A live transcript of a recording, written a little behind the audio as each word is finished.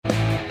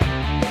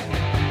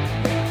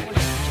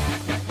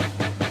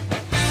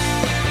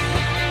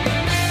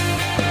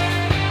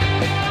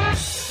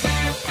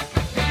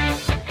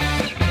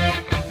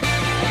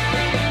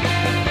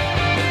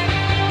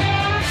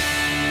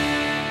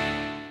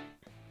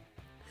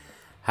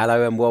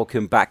Hello and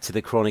welcome back to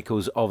the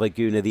Chronicles of a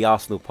Gooner, the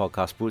Arsenal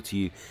podcast brought to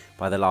you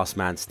by The Last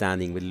Man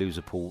Standing with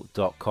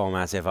loserpool.com.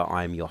 As ever,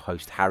 I am your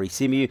host, Harry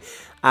Simew,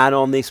 and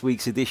on this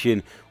week's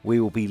edition, we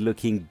will be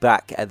looking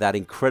back at that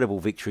incredible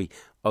victory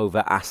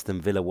over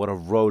Aston Villa. What a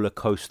roller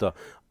coaster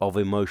of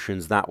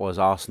emotions that was.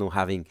 Arsenal,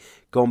 having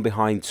gone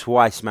behind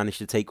twice, managed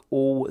to take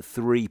all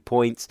 3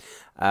 points.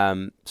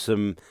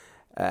 Some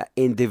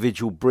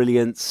individual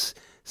brilliance,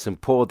 some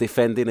poor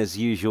defending as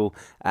usual,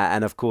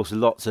 and of course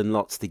lots and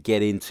lots to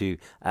get into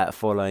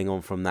following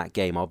on from that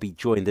game. I'll be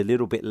joined a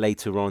little bit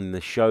later on in the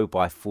show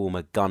by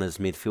former Gunners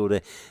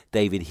midfielder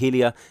David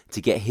Hillier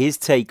to get his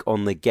take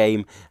on the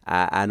game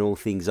and all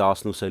things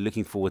Arsenal. So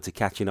looking forward to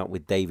catching up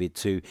with David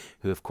too,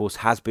 who of course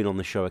has been on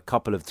the show a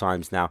couple of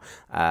times now.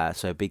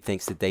 So big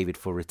thanks to David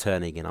for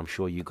returning, and I'm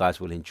sure you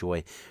guys will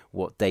enjoy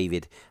what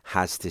David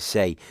has to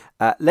say.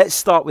 Let's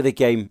start with the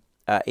game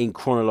in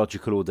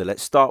chronological order.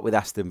 Let's start with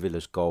Aston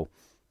Villa's goal.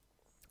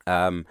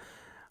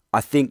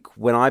 I think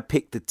when I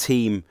picked the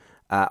team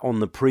on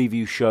the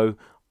preview show,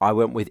 I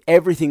went with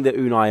everything that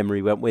Unai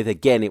Emery went with.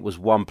 Again, it was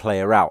one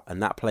player out,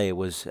 and that player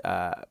was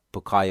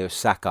Bukayo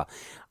Saka.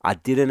 I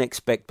didn't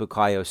expect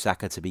Bukayo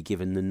Saka to be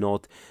given the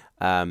nod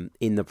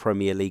in the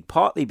Premier League,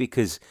 partly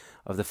because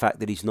of the fact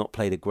that he's not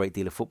played a great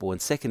deal of football,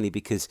 and secondly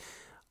because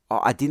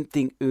I didn't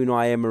think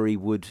Unai Emery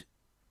would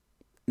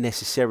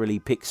necessarily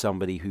pick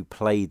somebody who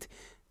played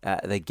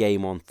the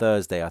game on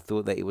Thursday. I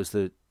thought that it was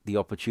the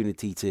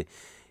opportunity to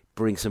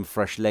bring some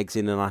fresh legs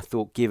in, and I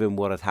thought given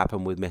what had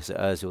happened with Mesut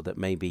Ozil that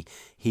maybe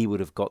he would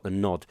have got the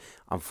nod.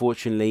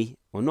 Unfortunately,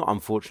 well not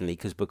unfortunately,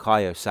 because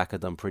Bukayo Saka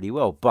done pretty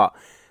well, but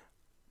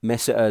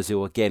Mesut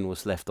Ozil again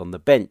was left on the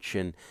bench,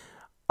 and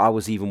I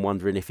was even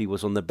wondering if he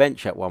was on the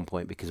bench at one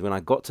point, because when I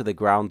got to the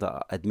ground,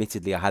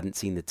 admittedly I hadn't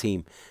seen the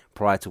team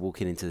prior to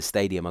walking into the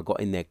stadium. I got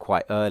in there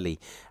quite early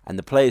and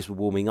the players were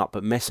warming up,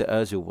 but Mesut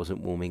Ozil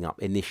wasn't warming up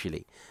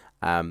initially.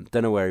 Don't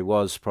know where he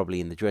was,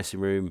 probably in the dressing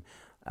room,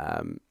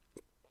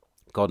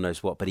 God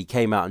knows what, but he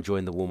came out and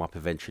joined the warm-up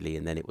eventually,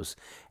 and then it was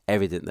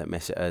evident that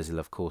Mesut Ozil,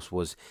 of course,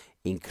 was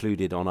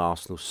included on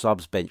Arsenal's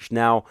subs bench.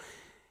 Now,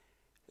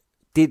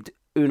 did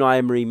Unai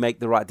Emery make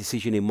the right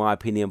decision, in my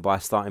opinion, by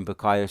starting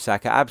Bukayo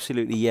Saka?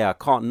 Absolutely, yeah. I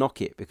can't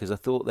knock it, because I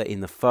thought that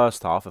in the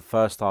first half, a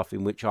first half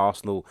in which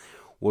Arsenal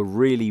were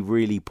really,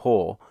 really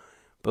poor,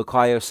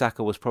 Bukayo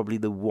Saka was probably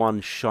the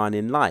one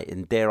shining light,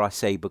 and dare I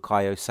say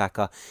Bukayo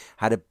Saka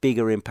had a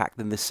bigger impact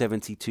than the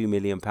 £72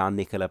 million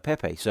Nicola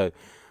Pepe. So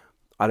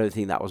I don't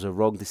think that was a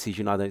wrong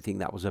decision. I don't think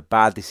that was a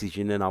bad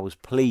decision, and I was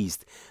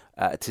pleased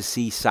to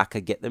see Saka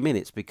get the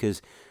minutes,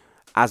 because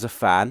as a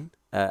fan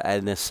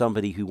and as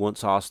somebody who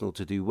wants Arsenal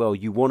to do well,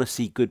 you want to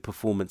see good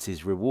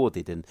performances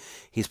rewarded, and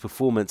his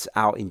performance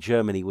out in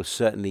Germany was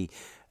certainly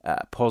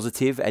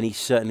positive, and he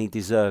certainly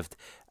deserved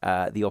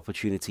the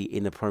opportunity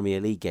in the Premier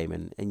League game,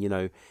 and you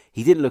know,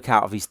 he didn't look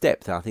out of his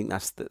depth, and I think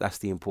that's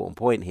the important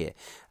point here.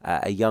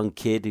 A young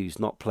kid who's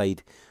not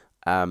played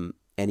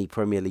any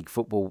Premier League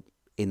football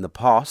in the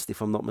past,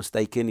 if I'm not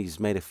mistaken. He's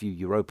made a few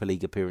Europa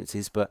League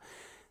appearances, but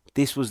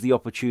this was the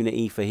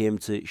opportunity for him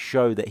to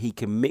show that he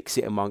can mix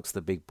it amongst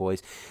the big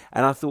boys,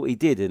 and I thought he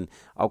did. And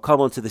I'll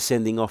come on to the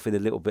sending off in a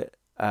little bit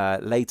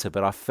later,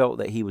 but I felt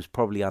that he was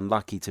probably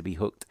unlucky to be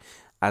hooked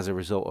as a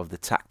result of the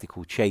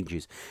tactical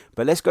changes.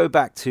 But let's go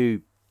back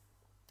to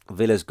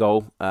Villa's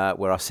goal,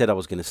 where I said I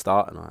was going to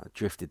start, and I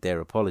drifted there,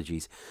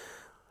 apologies.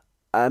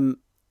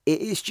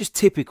 It's just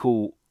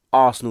typical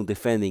Arsenal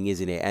defending,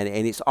 isn't it? And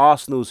it's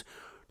Arsenal's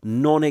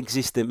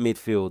non-existent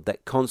midfield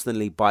that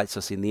constantly bites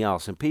us in the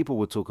arse. And people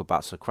will talk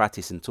about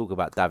Socrates and talk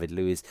about David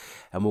Luiz,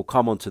 and we'll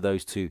come on to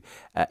those two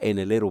in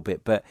a little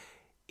bit. But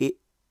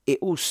it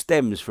all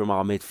stems from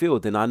our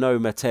midfield. And I know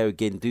Matteo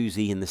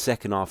Guendouzi in the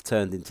second half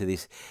turned into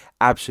this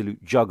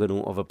absolute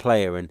juggernaut of a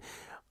player, and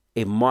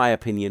in my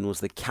opinion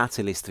was the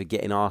catalyst for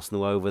getting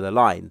Arsenal over the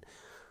line.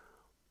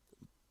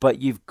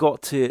 But you've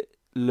got to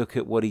look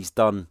at what he's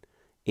done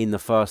in the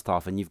first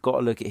half, and you've got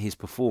to look at his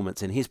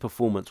performance, and his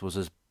performance was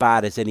as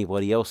bad as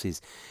anybody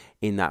else's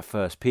in that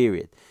first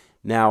period.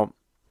 Now,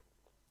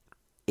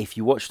 if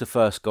you watch the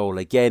first goal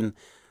again,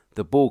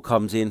 the ball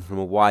comes in from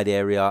a wide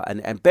area,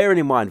 and bearing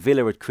in mind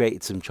Villa had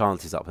created some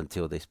chances up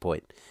until this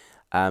point.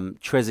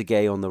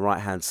 Trezeguet on the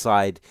right hand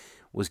side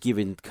was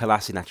giving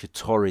Kolasinac a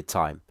torrid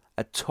time.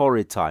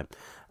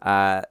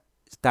 Dani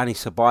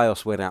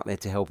Ceballos went out there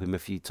to help him a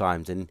few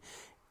times, and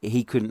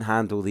he couldn't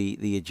handle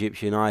the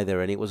Egyptian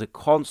either, and it was a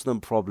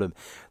constant problem.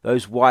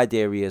 Those wide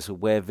areas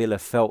where Villa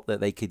felt that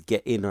they could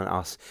get in on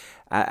us,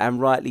 and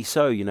rightly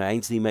so. You know,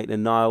 Ainsley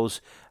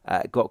Maitland-Niles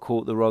got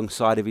caught the wrong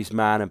side of his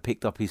man and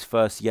picked up his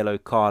first yellow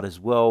card as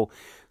well.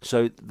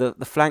 So the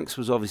flanks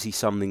was obviously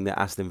something that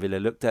Aston Villa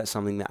looked at,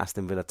 something that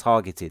Aston Villa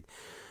targeted.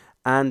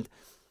 And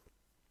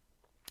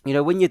you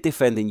know, when you're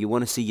defending, you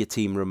want to see your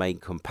team remain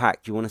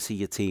compact. You want to see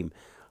your team,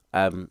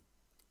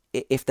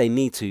 if they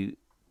need to,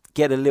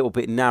 get a little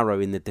bit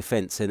narrow in the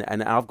defence, and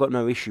I've got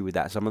no issue with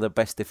that. Some of the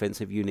best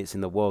defensive units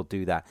in the world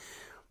do that.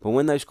 But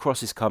when those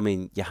crosses come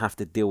in, you have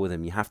to deal with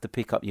them. You have to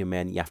pick up your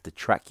men. You have to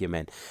track your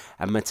men.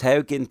 And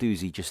Matteo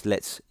Guendouzi just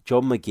lets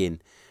John McGinn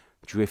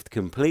drift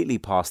completely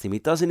past him. He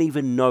doesn't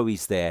even know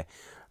he's there.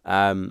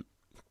 The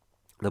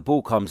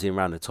ball comes in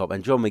around the top,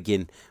 and John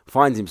McGinn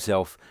finds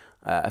himself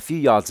a few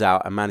yards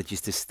out and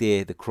manages to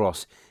steer the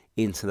cross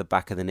into the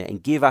back of the net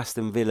and give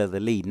Aston Villa the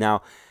lead.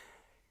 Now,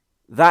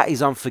 that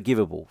is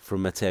unforgivable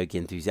from Matteo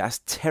Guendouzi.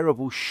 That's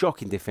terrible,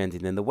 shocking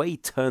defending. And the way he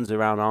turns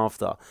around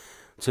after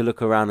to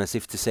look around as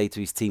if to say to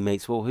his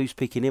teammates, well, who's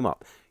picking him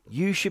up?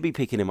 You should be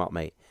picking him up,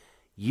 mate.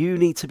 You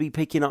need to be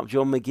picking up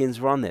John McGinn's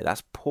run there.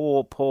 That's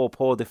poor, poor,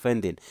 poor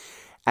defending.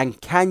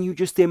 And can you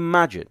just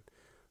imagine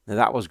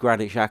that was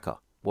Granit Xhaka,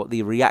 what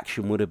the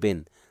reaction would have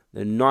been?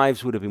 The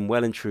knives would have been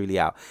well and truly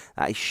out.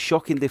 That is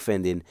shocking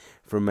defending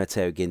from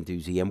Matteo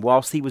Guendouzi. And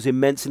whilst he was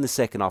immense in the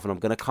second half, and I'm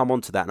going to come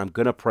on to that and I'm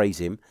going to praise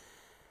him,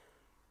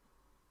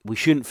 we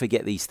shouldn't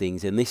forget these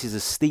things. And this is a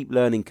steep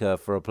learning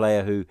curve for a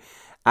player who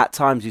at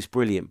times is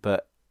brilliant,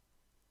 but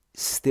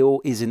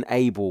still isn't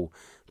able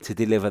to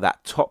deliver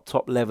that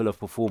top level of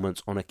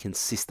performance on a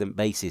consistent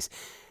basis,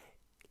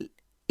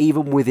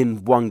 even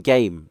within one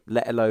game,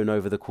 let alone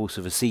over the course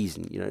of a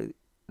season. You know,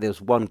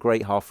 there's one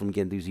great half from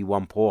Guendouzi,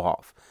 one poor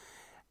half.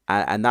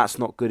 And that's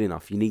not good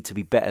enough. You need to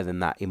be better than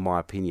that, in my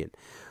opinion.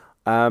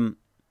 So,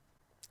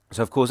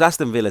 of course,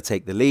 Aston Villa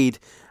take the lead.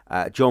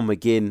 John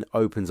McGinn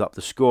opens up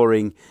the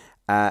scoring.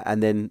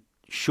 And then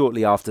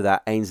shortly after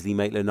that, Ainsley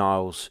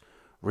Maitland-Niles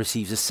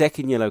receives a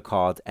second yellow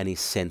card and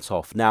is sent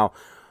off. Now,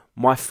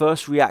 my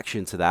first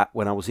reaction to that,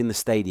 when I was in the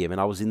stadium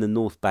and I was in the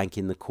North Bank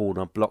in the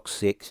corner, block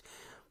 6,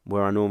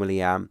 where I normally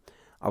am,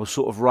 I was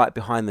sort of right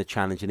behind the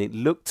challenge, and it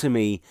looked to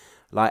me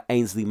like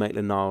Ainsley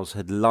Maitland-Niles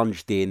had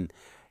lunged in.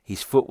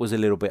 His foot was a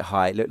little bit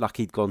high. It looked like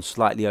he'd gone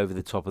slightly over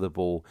the top of the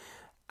ball.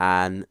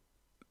 And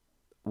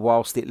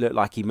whilst it looked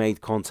like he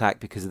made contact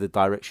because of the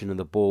direction of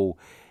the ball,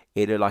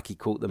 it looked like he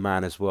caught the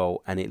man as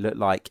well. And it looked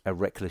like a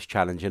reckless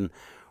challenge. And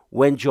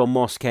when John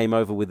Moss came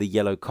over with the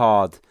yellow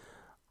card,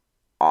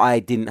 I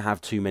didn't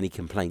have too many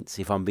complaints,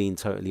 if I'm being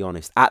totally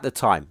honest, at the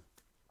time.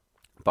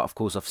 But of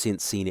course, I've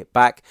since seen it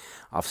back.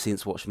 I've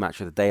since watched Match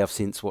of the Day. I've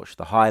since watched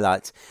the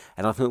highlights.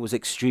 And I thought it was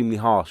extremely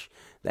harsh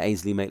that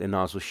Ainsley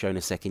Maitland-Niles was shown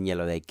a second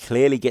yellow there. He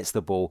clearly gets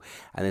the ball,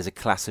 and there's a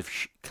clash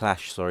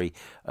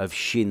of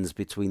shins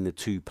between the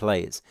two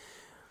players.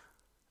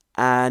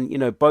 And, you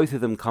know, both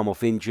of them come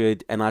off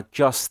injured. And I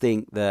just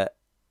think that,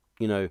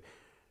 I'm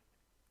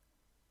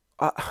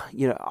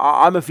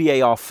a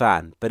VAR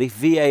fan. But if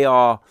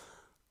VAR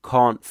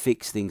can't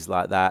fix things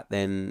like that,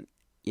 then,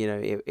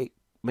 it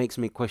makes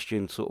me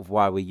question sort of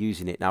why we're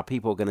using it. Now,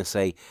 people are going to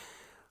say,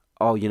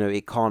 oh,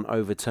 it can't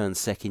overturn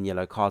second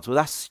yellow cards. Well,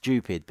 that's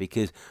stupid,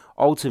 because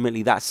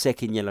ultimately that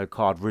second yellow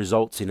card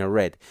results in a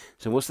red.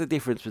 So what's the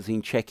difference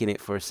between checking it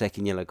for a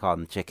second yellow card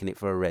and checking it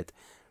for a red?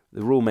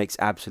 The rule makes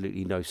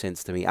absolutely no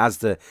sense to me, as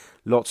do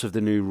lots of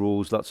the new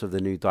rules, lots of the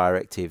new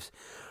directives.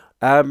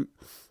 Unai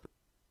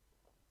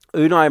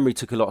Emery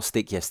took a lot of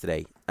stick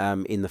yesterday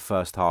in the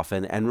first half,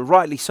 and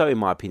rightly so, in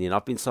my opinion.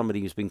 I've been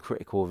somebody who's been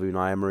critical of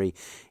Unai Emery.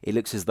 It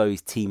looks as though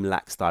his team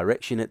lacks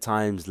direction at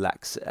times,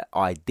 lacks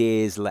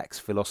ideas, lacks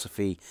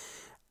philosophy.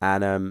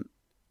 And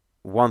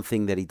one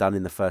thing that he done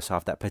in the first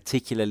half that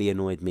particularly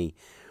annoyed me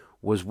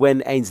was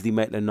when Ainsley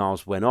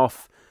Maitland-Niles went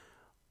off.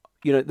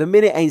 The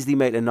minute Ainsley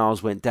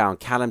Maitland-Niles went down,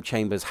 Callum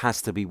Chambers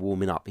has to be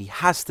warming up. He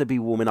has to be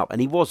warming up,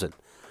 and he wasn't.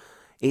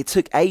 It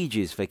took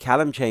ages for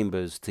Callum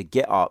Chambers to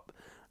get up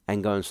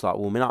and go and start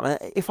warming up.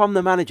 If I'm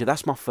the manager,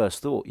 that's my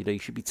first thought. You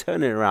should be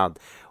turning around,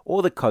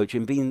 or the coach,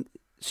 and being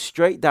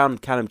straight down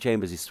Callum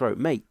Chambers' throat.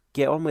 Mate,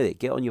 get on with it.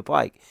 Get on your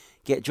bike.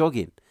 Get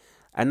jogging.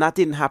 And that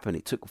didn't happen.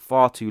 It took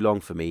far too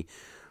long for me.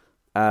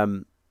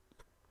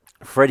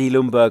 Freddie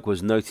Ljungberg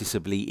was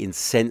noticeably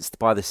incensed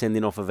by the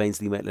sending off of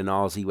Ainsley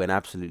Maitland-Niles. He went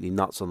absolutely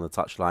nuts on the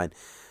touchline.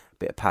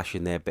 Bit of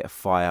passion there, bit of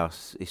fire.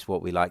 It's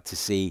what we like to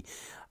see.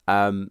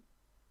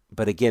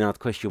 But again, I'd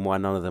question why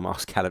none of them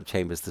asked Callum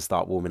Chambers to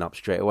start warming up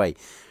straight away.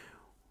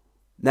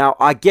 Now,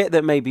 I get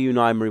that maybe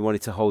Unai Emery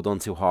wanted to hold on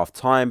till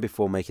half-time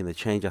before making the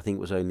change. I think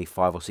it was only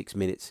 5 or 6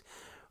 minutes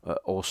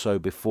or so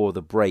before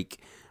the break.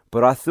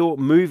 But I thought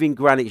moving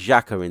Granit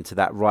Xhaka into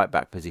that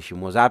right-back position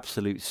was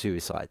absolute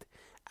suicide.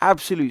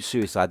 Absolute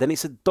suicide. And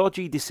it's a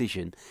dodgy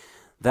decision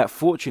that,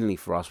 fortunately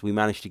for us, we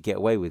managed to get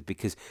away with,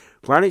 because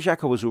Granit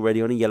Xhaka was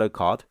already on a yellow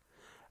card.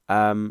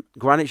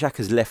 Granit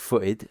Xhaka's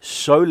left-footed.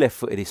 So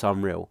left-footed, it's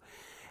unreal.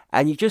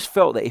 And you just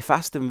felt that if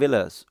Aston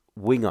Villa's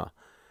winger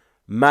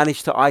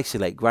managed to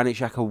isolate Granit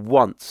Xhaka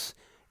once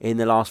in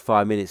the last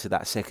 5 minutes of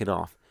that second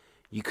half,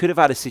 you could have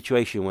had a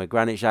situation where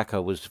Granit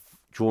Xhaka was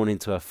drawn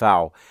into a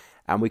foul,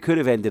 and we could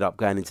have ended up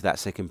going into that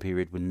second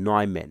period with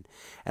 9 men.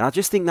 And I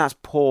just think that's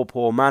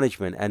poor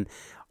management. And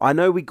I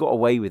know we got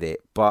away with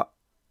it, but,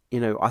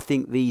 I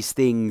think these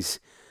things,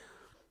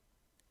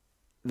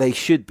 they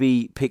should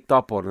be picked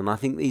up on. And I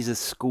think these are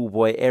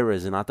schoolboy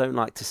errors, and I don't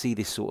like to see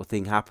this sort of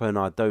thing happen.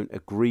 I don't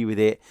agree with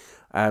it.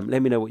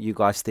 Let me know what you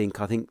guys think.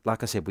 I think,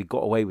 like I said, we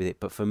got away with it.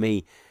 But for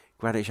me,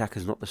 Granit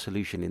Xhaka's not the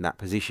solution in that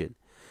position.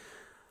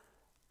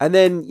 And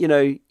then,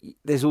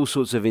 there's all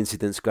sorts of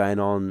incidents going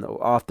on.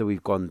 After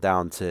we've gone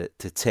down to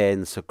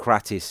 10,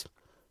 Socrates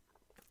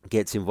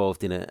gets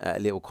involved in a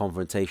little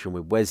confrontation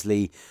with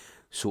Wesley.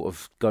 sort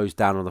of goes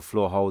down on the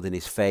floor holding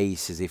his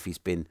face as if he's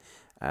been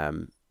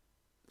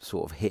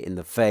sort of hit in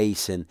the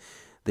face, and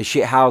the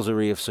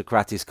shithousery of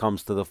Socrates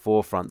comes to the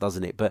forefront,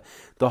 doesn't it? But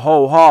the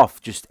whole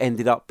half just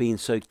ended up being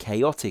so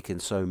chaotic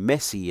and so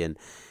messy, and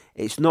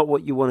it's not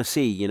what you want to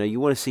see. You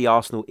want to see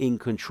Arsenal in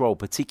control,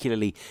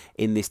 particularly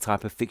in this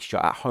type of fixture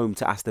at home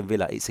to Aston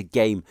Villa. It's a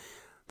game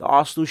that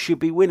Arsenal should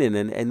be winning,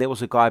 and there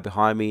was a guy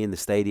behind me in the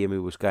stadium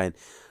who was going,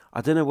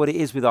 I don't know what it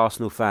is with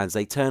Arsenal fans.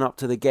 They turn up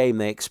to the game,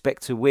 they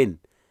expect to win.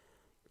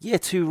 Yeah,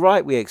 too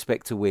right, we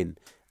expect to win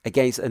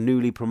against a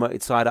newly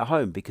promoted side at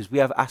home, because we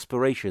have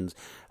aspirations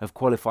of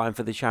qualifying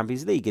for the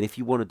Champions League. And if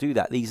you want to do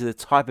that, these are the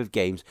type of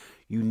games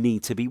you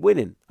need to be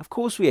winning. Of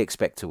course we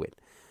expect to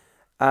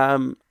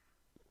win.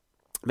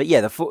 But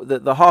yeah,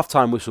 the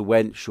half-time whistle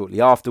went shortly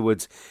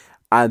afterwards,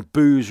 and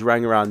boos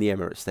rang around the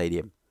Emirates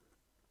Stadium.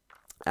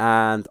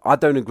 And I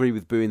don't agree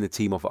with booing the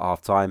team off at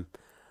half-time,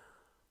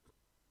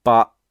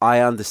 but I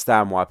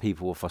understand why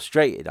people were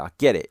frustrated. I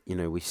get it.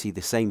 We see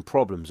the same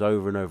problems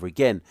over and over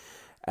again.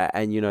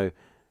 And,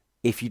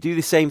 if you do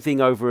the same thing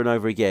over and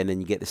over again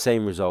and you get the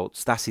same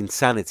results, that's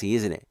insanity,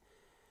 isn't it?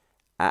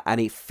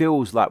 And it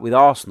feels like with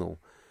Arsenal,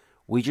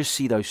 we just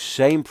see those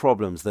same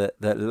problems, the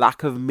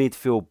lack of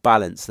midfield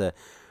balance, the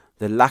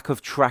lack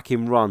of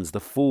tracking runs,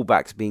 the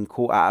fullbacks being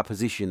caught out of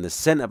position, the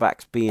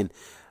centre-backs being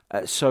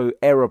so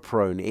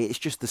error-prone. It's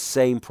just the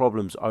same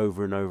problems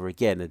over and over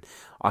again. And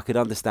I could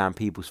understand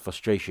people's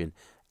frustration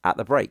at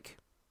the break.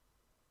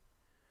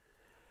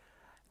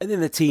 And then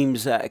the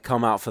teams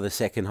come out for the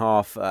second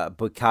half.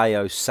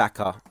 Bukayo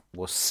Saka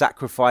was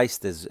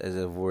sacrificed, as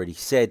I've already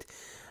said.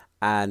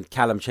 And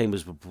Callum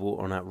Chambers was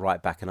brought on at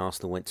right back, and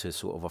Arsenal went to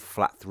sort of a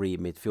flat three in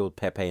midfield.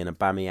 Pepe and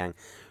Aubameyang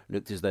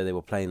looked as though they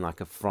were playing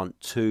like a front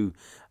two.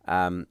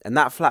 And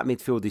that flat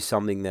midfield is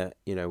something that,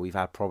 we've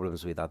had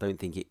problems with. I don't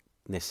think it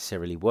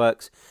necessarily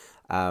works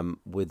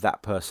with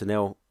that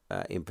personnel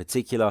in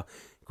particular.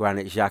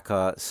 Granit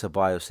Xhaka,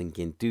 Ceballos and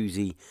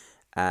Guendouzi.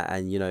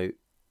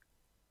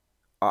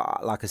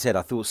 Like I said,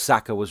 I thought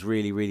Saka was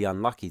really, really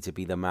unlucky to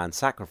be the man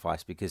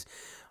sacrificed, because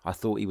I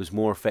thought he was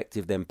more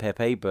effective than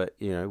Pepe. But,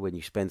 when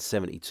you spend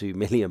 £72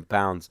 million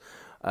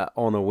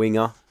on a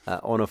winger,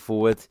 on a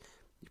forward,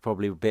 you're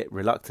probably a bit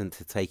reluctant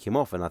to take him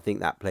off. And I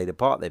think that played a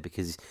part there,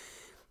 because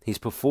his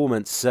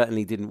performance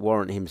certainly didn't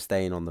warrant him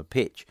staying on the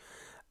pitch.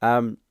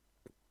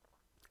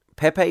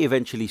 Pepe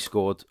eventually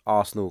scored.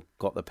 Arsenal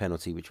got the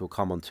penalty, which we'll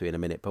come on to in a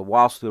minute. But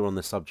whilst we're on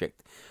the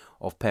subject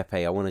of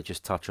Pepe, I want to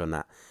just touch on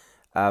that.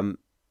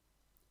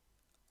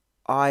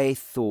 I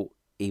thought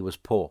he was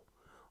poor.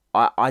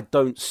 I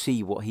don't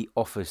see what he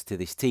offers to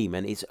this team,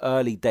 and it's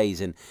early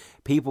days, and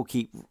people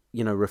keep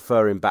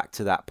referring back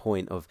to that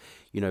point of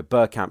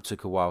Bergkamp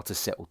took a while to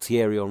settle,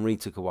 Thierry Henry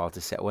took a while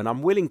to settle, and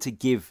I'm willing to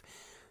give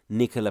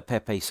Nicola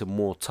Pepe some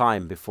more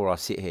time before I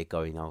sit here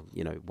going,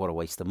 what a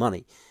waste of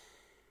money.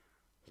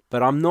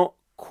 But I'm not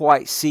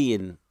quite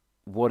seeing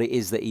what it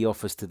is that he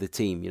offers to the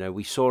team.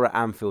 We saw at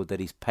Anfield that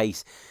his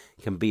pace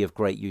can be of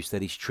great use,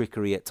 that his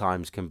trickery at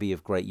times can be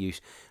of great use,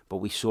 but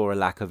we saw a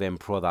lack of end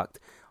product.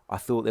 I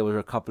thought there were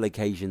a couple of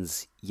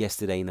occasions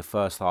yesterday in the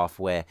first half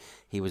where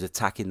he was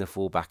attacking the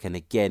fullback, and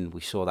again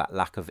we saw that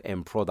lack of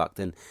end product.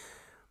 And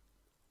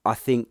I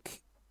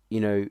think,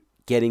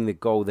 getting the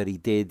goal that he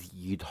did,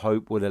 you'd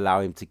hope would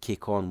allow him to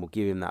kick on, will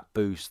give him that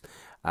boost,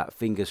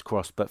 fingers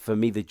crossed. But for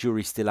me, the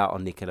jury's still out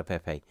on Nicola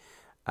Pepe.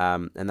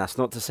 And that's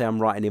not to say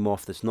I'm writing him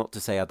off. That's not to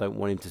say I don't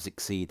want him to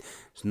succeed.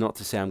 It's not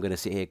to say I'm going to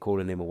sit here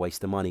calling him a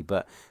waste of money.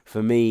 But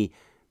for me,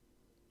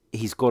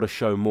 he's got to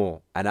show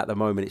more. And at the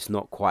moment, it's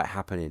not quite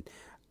happening.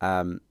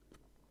 And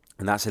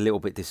that's a little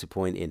bit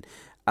disappointing.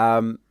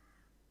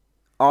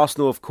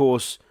 Arsenal, of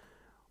course,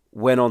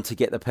 went on to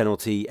get the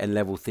penalty and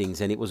level things.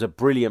 And it was a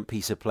brilliant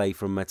piece of play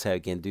from Matteo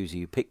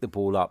Guendouzi, who picked the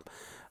ball up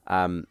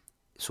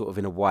sort of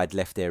in a wide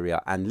left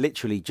area and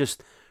literally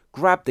just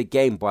grabbed the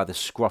game by the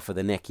scruff of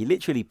the neck. He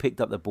literally picked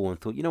up the ball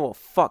and thought, you know what,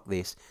 fuck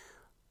this,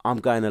 I'm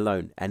going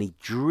alone. And he's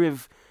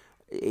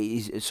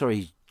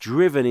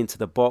driven into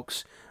the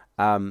box,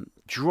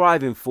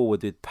 driving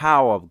forward with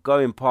power,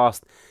 going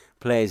past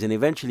players, and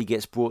eventually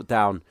gets brought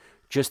down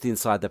just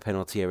inside the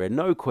penalty area.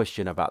 No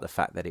question about the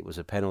fact that it was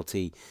a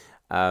penalty.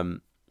 And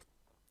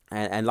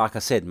like I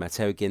said,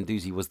 Matteo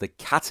Guendouzi was the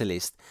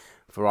catalyst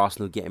for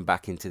Arsenal getting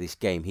back into this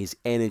game. His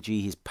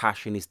energy, his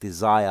passion, his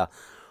desire,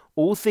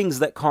 all things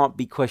that can't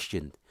be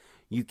questioned.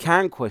 You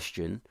can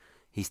question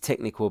his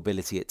technical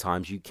ability at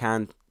times. You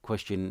can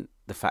question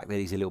the fact that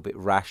he's a little bit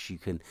rash. You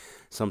can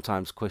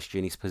sometimes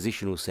question his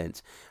positional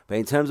sense. But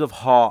in terms of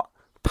heart,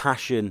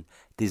 passion,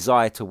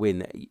 desire to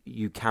win,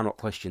 you cannot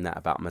question that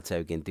about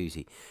Matteo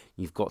Guendouzi.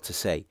 You've got to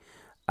say.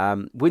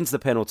 Wins the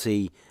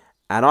penalty,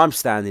 and I'm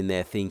standing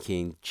there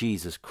thinking,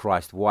 Jesus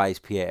Christ, why is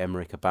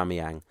Pierre-Emerick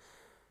Aubameyang,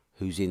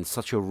 who's in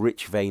such a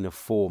rich vein of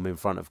form in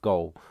front of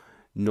goal,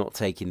 not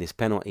taking this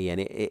penalty? And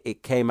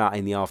it came out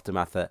in the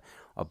aftermath that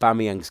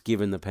Aubameyang's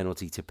given the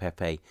penalty to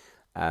Pepe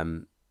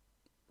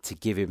to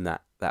give him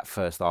that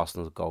first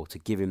Arsenal goal, to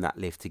give him that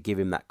lift, to give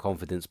him that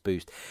confidence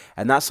boost.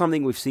 And that's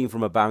something we've seen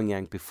from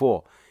Aubameyang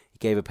before. He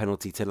gave a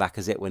penalty to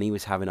Lacazette when he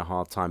was having a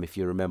hard time, if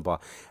you remember.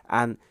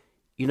 And,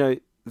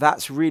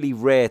 that's really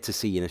rare to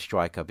see in a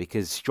striker,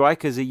 because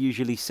strikers are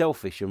usually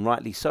selfish, and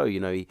rightly so.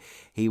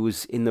 He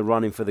was in the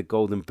running for the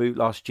Golden Boot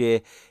last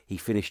year. He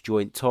finished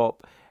joint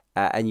top,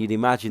 and you'd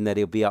imagine that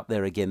he'll be up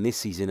there again this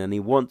season, and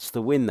he wants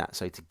to win that.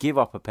 So to give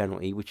up a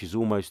penalty, which is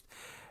almost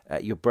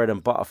your bread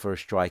and butter for a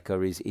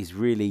striker, is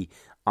really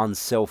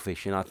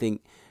unselfish. And I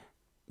think,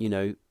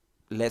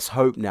 let's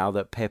hope now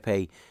that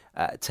Pepe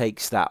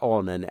takes that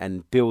on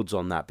and builds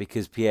on that,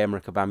 because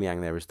Pierre-Emerick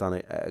Aubameyang there has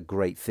done a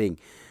great thing.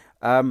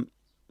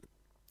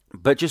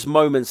 But just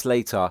moments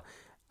later,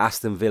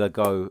 Aston Villa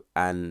go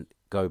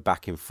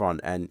back in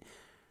front. And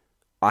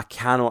I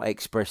cannot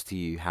express to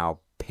you how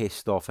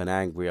pissed off and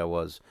angry I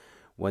was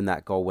when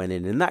that goal went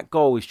in. And that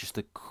goal is just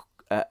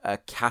a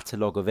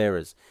catalogue of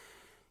errors.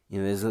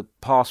 There's a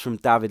pass from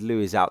David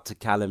Luiz out to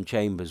Callum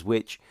Chambers,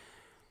 which,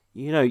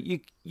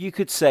 you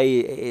could say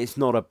it's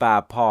not a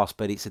bad pass,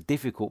 but it's a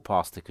difficult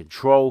pass to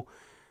control.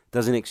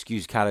 Doesn't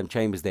excuse Callum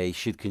Chambers there. He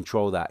should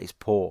control that. It's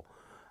poor.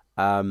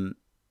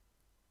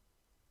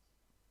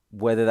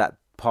 Whether that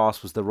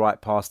pass was the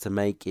right pass to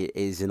make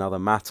is another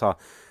matter.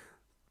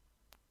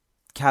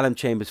 Callum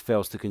Chambers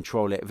fails to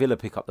control it. Villa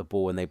pick up the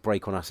ball and they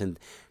break on us. And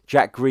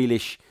Jack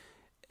Grealish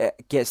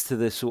gets to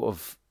the sort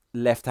of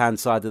left-hand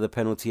side of the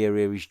penalty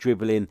area. He's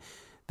dribbling.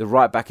 The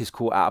right back is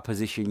caught out of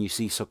position. You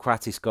see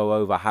Socrates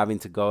having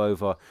to go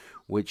over,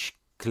 which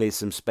clears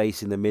some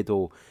space in the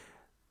middle.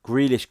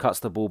 Grealish cuts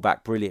the ball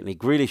back brilliantly.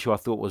 Grealish, who I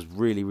thought was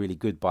really, really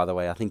good, by the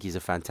way. I think he's a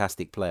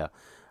fantastic player.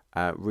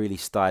 Really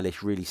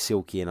stylish, really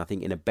silky, and I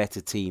think in a better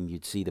team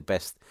you'd see the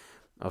best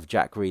of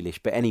Jack Grealish.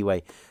 But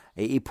anyway,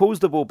 he pulls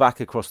the ball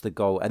back across the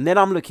goal, and then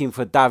I'm looking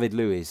for David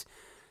Luiz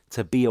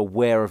to be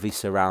aware of his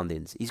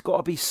surroundings. He's got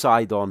to be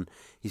side on.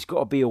 He's got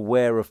to be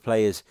aware of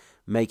players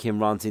making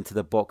runs into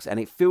the box, and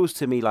it feels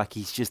to me like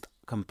he's just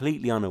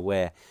completely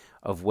unaware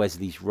of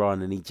Wesley's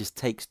run, and he just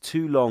takes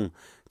too long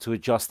to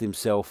adjust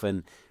himself,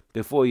 and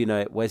before you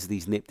know it,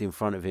 Wesley's nipped in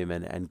front of him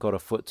and got a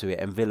foot to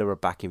it, and Villa are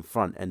back in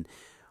front. And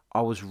I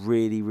was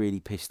really,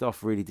 really pissed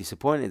off, really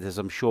disappointed, as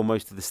I'm sure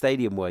most of the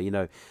stadium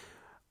were.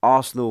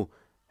 Arsenal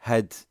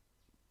had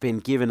been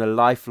given a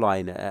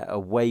lifeline, a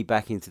way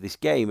back into this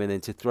game, and then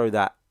to throw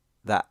that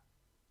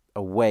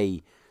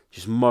away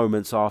just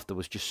moments after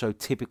was just so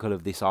typical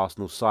of this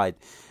Arsenal side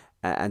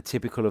and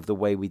typical of the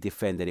way we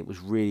defend, and it was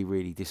really,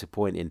 really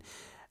disappointing.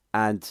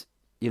 And,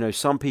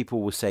 some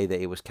people will say that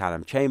it was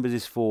Callum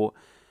Chambers' fault.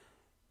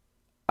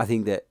 I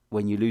think that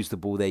when you lose the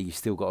ball there, you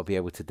still got to be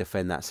able to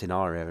defend that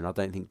scenario. And I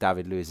don't think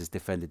David Luiz has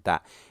defended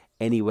that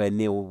anywhere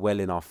near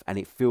well enough. And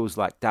it feels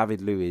like David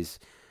Luiz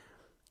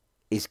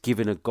is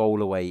giving a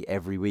goal away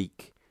every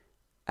week.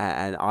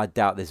 And I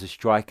doubt there's a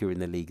striker in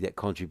the league that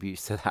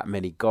contributes to that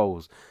many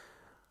goals.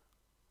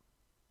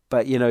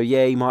 But,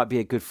 he might be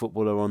a good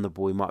footballer on the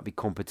ball. He might be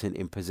competent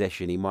in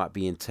possession. He might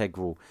be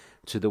integral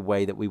to the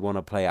way that we want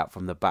to play out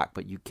from the back.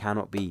 But you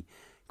cannot be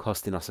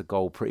costing us a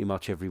goal pretty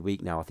much every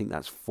week now. I think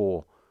that's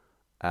 4.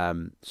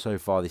 So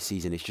far this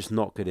season. It's just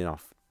not good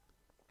enough.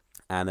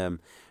 And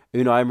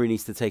Unai Emery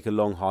needs to take a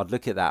long, hard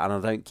look at that. And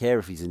I don't care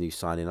if he's a new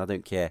signing. I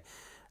don't care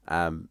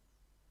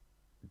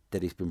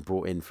that he's been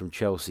brought in from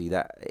Chelsea.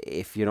 That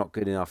if you're not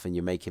good enough and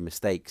you're making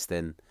mistakes,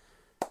 then,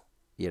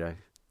 you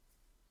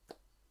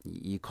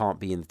can't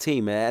be in the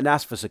team. And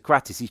as for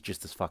Socrates, he's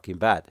just as fucking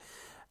bad.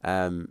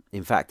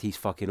 In fact, he's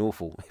fucking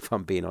awful, if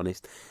I'm being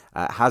honest.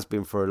 Has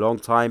been for a long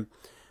time.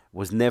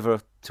 Was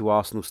never to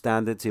Arsenal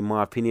standards, in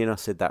my opinion. I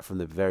said that from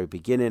the very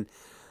beginning.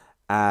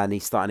 And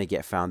he's starting to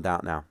get found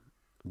out now.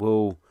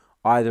 Will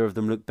either of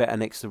them look better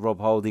next to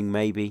Rob Holding?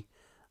 Maybe.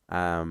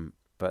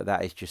 But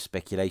that is just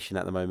speculation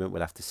at the moment.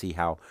 We'll have to see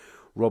how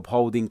Rob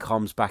Holding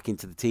comes back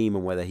into the team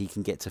and whether he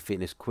can get to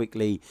fitness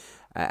quickly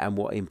and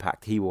what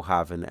impact he will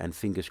have. And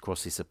fingers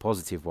crossed it's a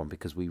positive one,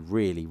 because we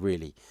really,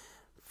 really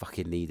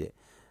fucking need it.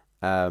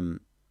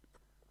 Then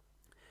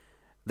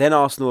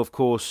Arsenal, of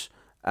course,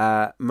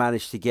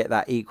 managed to get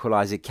that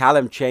equaliser.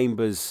 Callum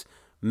Chambers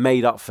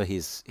made up for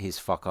his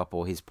fuck up,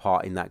 or his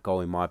part in that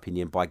goal, in my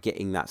opinion, by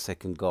getting that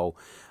second goal.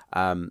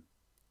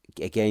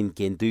 Again,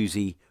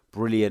 Guendouzi,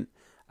 brilliant.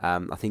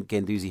 I think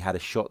Guendouzi had a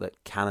shot that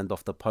cannoned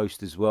off the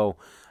post as well,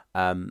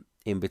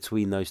 in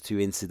between those two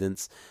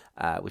incidents,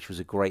 which was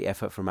a great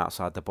effort from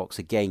outside the box.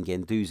 Again,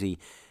 Guendouzi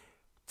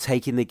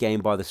taking the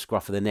game by the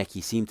scruff of the neck.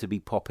 He seemed to be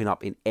popping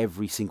up in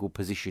every single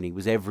position. He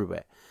was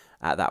everywhere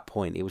at that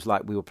point. It was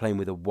like we were playing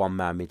with a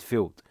one-man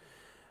midfield.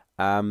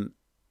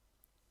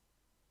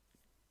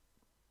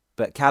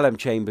 But Callum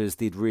Chambers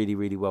did really,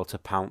 really well to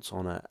pounce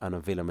on a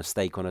Villa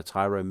mistake, on a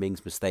Tyrone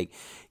Mings mistake.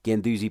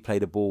 Guendouzi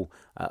played a ball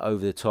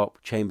over the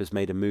top. Chambers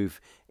made a move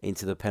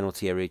into the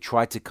penalty area,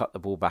 tried to cut the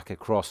ball back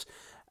across.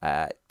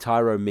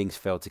 Tyrone Mings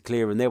failed to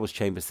clear, and there was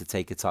Chambers to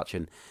take a touch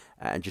and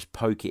just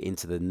poke it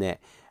into the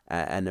net.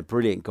 And a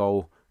brilliant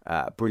goal,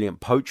 brilliant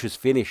poacher's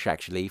finish,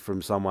 actually,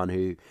 from someone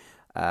who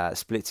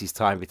splits his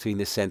time between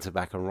the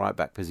centre-back and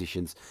right-back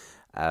positions.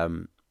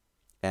 And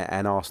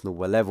Arsenal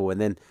were level. And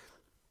then,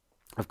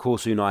 of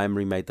course, Unai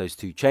Emery made those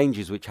two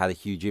changes, which had a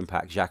huge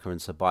impact. Xhaka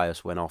and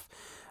Ceballos went off.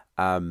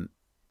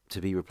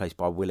 to be replaced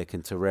by Willock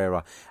and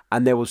Torreira.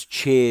 And there was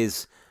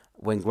cheers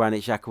when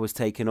Granit Xhaka was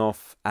taken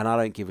off, and I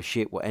don't give a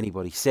shit what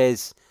anybody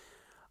says.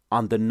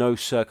 Under no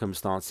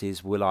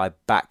circumstances will I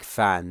back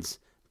fans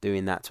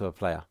doing that to a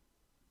player.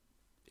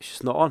 It's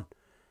just not on.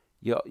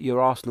 You're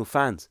Arsenal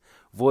fans.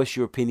 Voice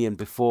your opinion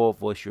before,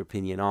 voice your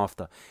opinion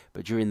after.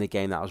 But during the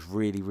game, that was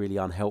really, really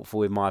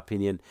unhelpful, in my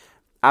opinion.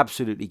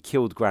 Absolutely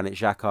killed Granit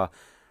Xhaka.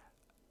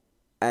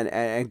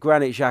 And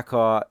Granit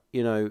Xhaka,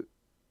 you know,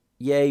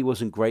 yeah, he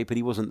wasn't great, but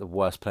he wasn't the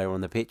worst player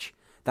on the pitch.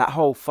 That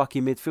whole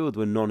fucking midfield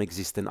were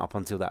non-existent up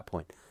until that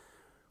point.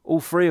 All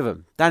three of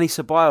them. Dani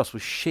Ceballos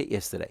was shit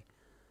yesterday.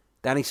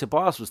 Dani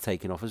Ceballos was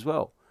taken off as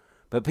well.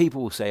 But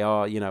people will say,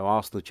 oh, you know,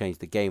 Arsenal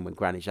changed the game when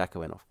Granit Xhaka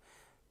went off.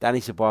 Dani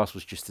Ceballos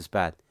was just as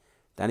bad.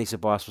 Dani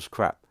Ceballos was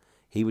crap.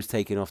 He was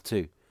taken off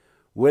too.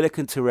 Willock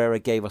and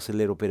Torreira gave us a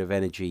little bit of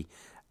energy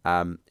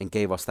and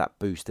gave us that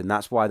boost. And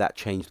that's why that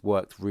change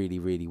worked really,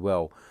 really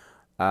well.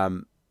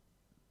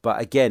 But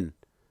again,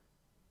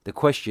 the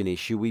question is,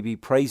 should we be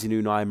praising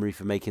Unai Emery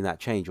for making that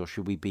change, or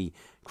should we be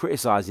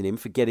criticising him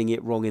for getting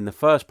it wrong in the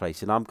first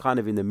place? And I'm kind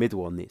of in the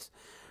middle on this.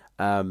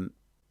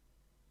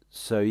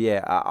 So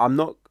yeah, I'm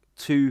not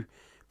too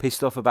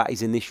pissed off about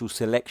his initial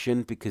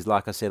selection because,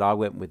 like I said, I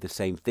went with the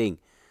same thing,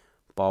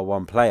 bar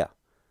one player.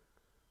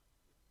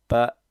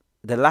 But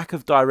the lack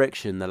of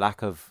direction, the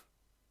lack of,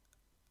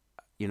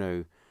 you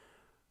know,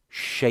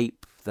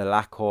 shape, the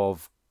lack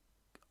of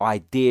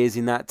ideas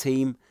in that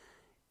team,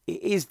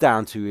 it is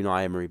down to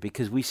Unai Emery,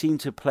 because we seem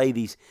to play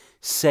these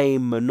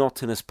same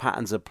monotonous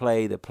patterns of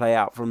play that play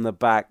out from the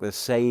back, the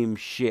same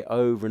shit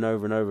over and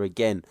over and over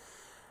again.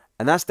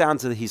 And that's down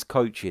to his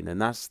coaching,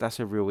 and that's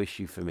a real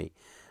issue for me.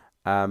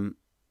 But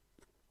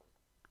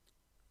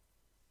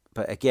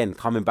again,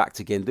 coming back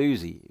to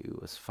Guendouzi,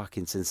 it was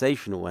fucking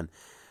sensational. And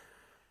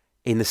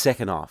in the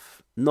second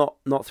half, not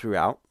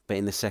throughout, but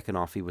in the second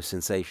half, he was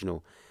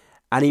sensational.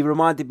 And he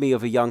reminded me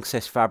of a young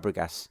Cesc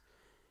Fabregas.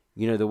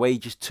 You know, the way he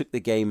just took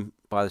the game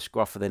by the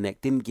scruff of the neck,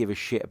 didn't give a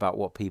shit about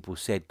what people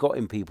said, got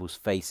in people's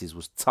faces,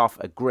 was tough,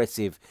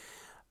 aggressive,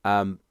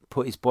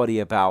 put his body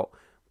about,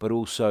 but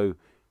also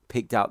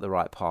picked out the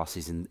right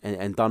passes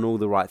and done all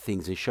the right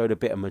things and showed a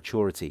bit of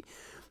maturity.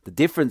 The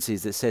difference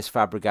is that Cesc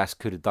Fabregas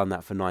could have done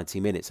that for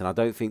 90 minutes, and I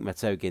don't think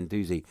Matteo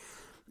Guendouzi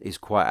is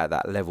quite at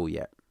that level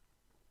yet.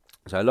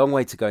 So a long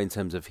way to go in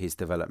terms of his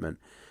development.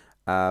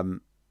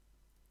 And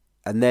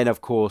then, of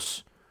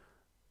course,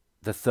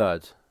 the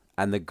third,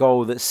 and the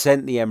goal that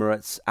sent the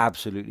Emirates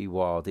absolutely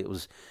wild. It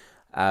was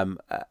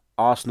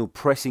Arsenal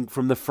pressing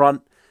from the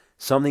front,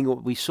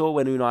 something we saw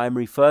when Unai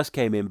Emery first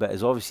came in, but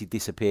has obviously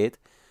disappeared.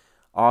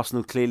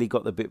 Arsenal clearly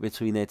got the bit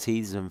between their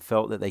teeth and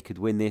felt that they could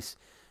win this,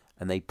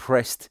 and they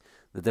pressed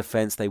the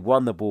defence. They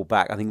won the ball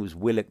back. I think it was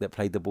Willock that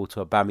played the ball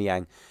to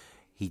Aubameyang.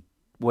 He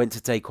went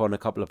to take on a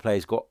couple of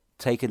players, got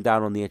taken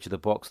down on the edge of the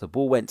box. The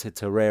ball went to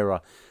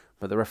Torreira,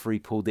 but the referee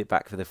pulled it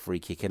back for the free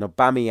kick, and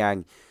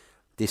Aubameyang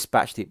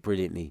dispatched it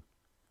brilliantly.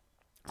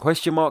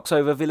 Question marks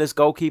over Villa's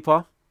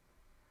goalkeeper?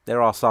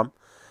 There are some,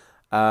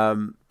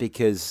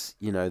 because,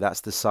 you know,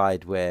 that's the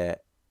side where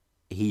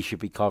he should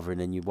be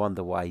covering, and you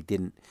wonder why he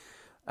didn't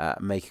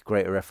make a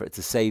greater effort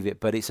to save it.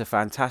 But it's a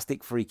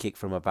fantastic free kick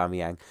from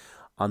Aubameyang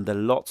under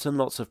lots and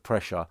lots of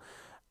pressure,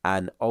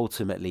 and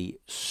ultimately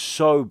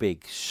so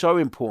big, so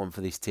important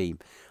for this team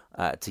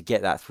to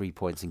get that 3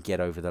 points and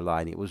get over the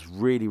line. It was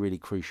really, really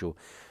crucial.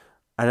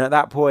 And at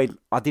that point,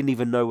 I didn't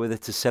even know whether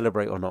to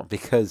celebrate or not,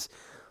 because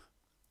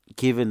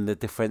given the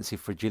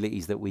defensive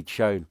fragilities that we'd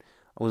shown,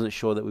 I wasn't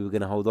sure that we were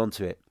going to hold on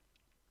to it.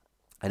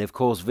 And of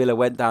course, Villa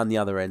went down the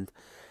other end,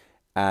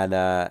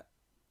 and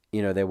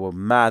you know, there were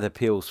mad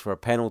appeals for a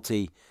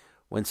penalty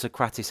when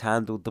Socrates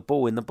handled the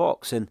ball in the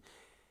box, and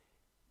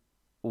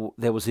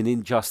there was an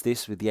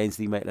injustice with the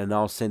Ainsley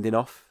Maitland-Niles sending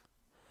off,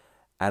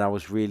 and I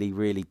was really,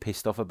 really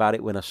pissed off about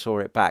it when I saw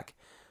it back.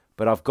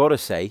 But I've got to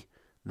say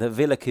that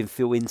Villa can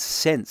feel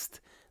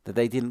incensed that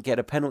they didn't get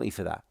a penalty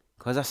for that,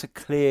 because that's a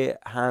clear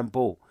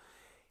handball.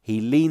 He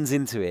leans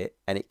into it,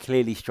 and it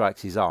clearly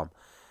strikes his arm.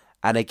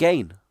 And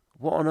again,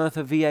 what on earth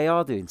are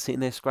VAR doing? Sitting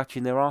there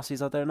scratching their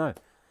asses? I don't know.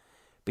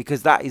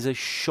 Because that is a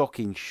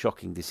shocking,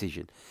 shocking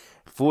decision.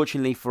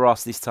 Fortunately for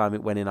us, this time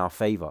it went in our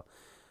favour.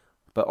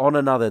 But on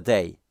another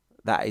day,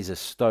 that is a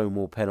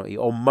stonewall penalty.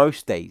 On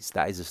most days,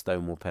 that is a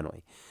stonewall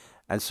penalty.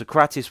 And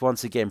Socrates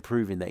once again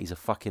proving that he's a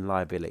fucking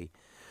liability.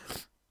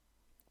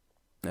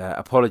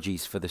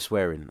 Apologies for the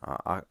swearing.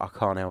 I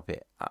can't help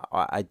it.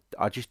 I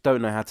just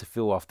don't know how to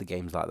feel after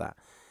games like that.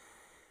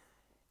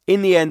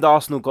 In the end,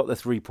 Arsenal got the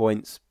 3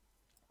 points.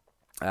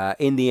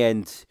 In the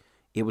end,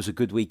 it was a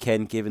good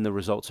weekend given the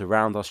results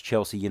around us.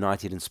 Chelsea,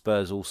 United and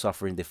Spurs all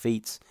suffering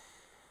defeats.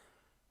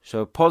 So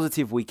a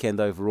positive weekend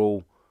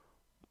overall.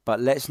 But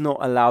let's not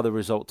allow the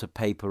result to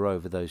paper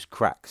over those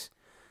cracks.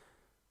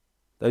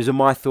 Those are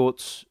my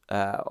thoughts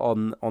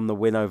on the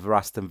win over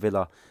Aston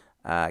Villa.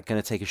 Going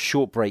to take a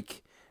short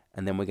break,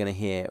 and then we're going to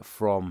hear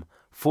from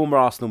former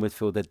Arsenal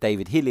midfielder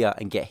David Hillier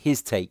and get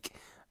his take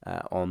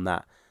on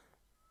that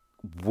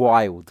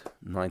wild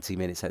 90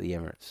 minutes at the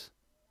Emirates.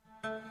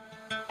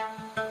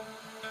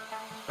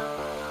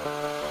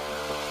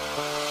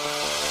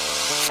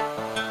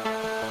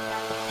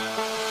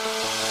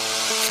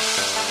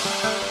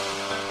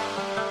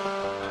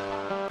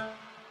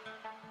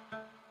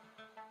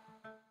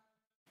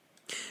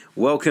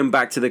 Welcome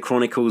back to the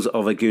Chronicles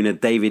of a Gooner,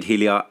 David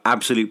Hillier.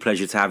 Absolute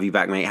pleasure to have you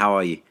back, mate. How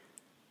are you?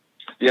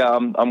 Yeah,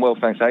 I'm well,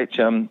 thanks, H.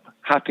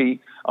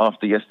 Happy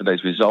after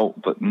yesterday's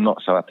result, but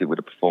not so happy with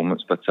the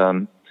performance. But,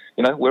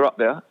 we're up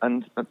there,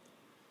 and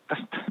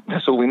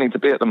that's all we need to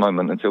be at the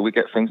moment until we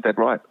get things dead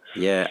right.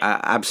 Yeah,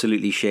 I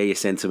absolutely share your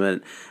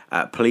sentiment.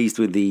 Pleased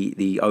with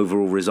the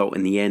overall result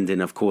in the end,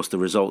 and of course the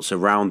results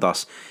around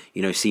us,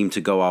 seem to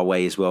go our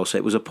way as well. So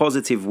it was a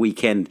positive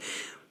weekend,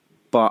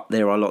 but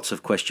there are lots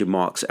of question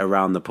marks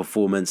around the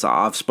performance.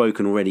 I've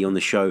spoken already on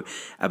the show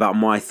about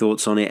my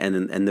thoughts on it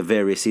and the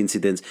various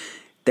incidents.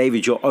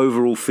 David, your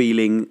overall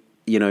feeling,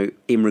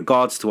 in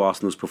regards to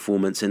Arsenal's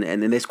performance, and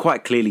there's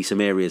quite clearly some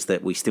areas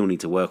that we still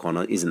need to work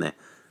on, isn't there?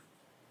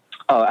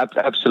 Oh,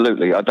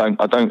 absolutely. I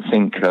don't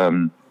think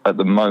at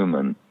the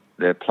moment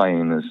they're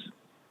playing as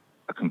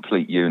a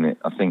complete unit.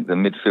 I think the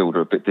midfield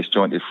are a bit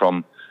disjointed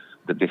from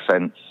the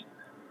defence.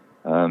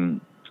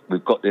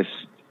 We've got this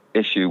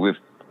issue with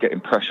getting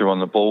pressure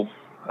on the ball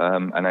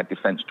and our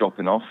defence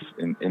dropping off.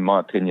 In my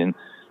opinion,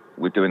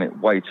 we're doing it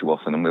way too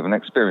often. And with an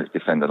experienced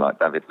defender like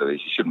David Luiz,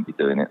 you shouldn't be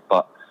doing it.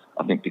 But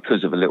I think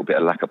because of a little bit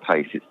of lack of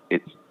pace,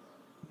 it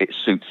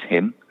suits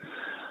him.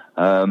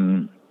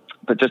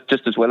 But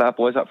just as well, our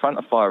boys up front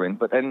are firing.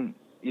 But then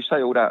you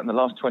say all that in the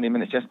last 20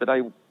 minutes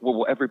yesterday, well,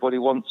 what everybody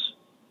wants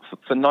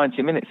for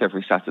 90 minutes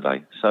every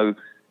Saturday. So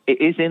it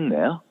is in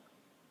there,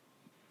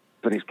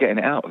 but it's getting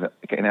it out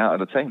of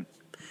the team.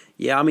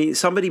 Yeah, I mean,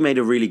 somebody made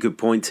a really good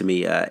point to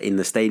me in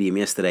the stadium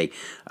yesterday.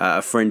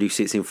 A friend who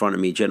sits in front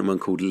of me, a gentleman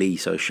called Lee,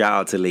 so shout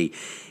out to Lee.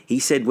 He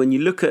said when you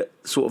look at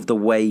sort of the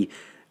way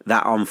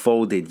that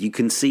unfolded, you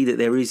can see that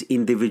there is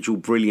individual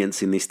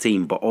brilliance in this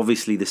team, but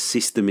obviously the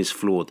system is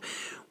flawed.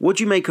 What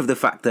do you make of the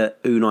fact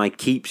that Unai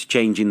keeps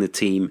changing the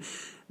team?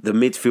 The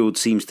midfield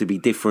seems to be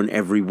different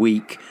every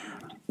week.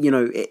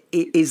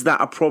 Is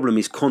that a problem?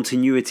 Is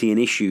continuity an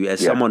issue?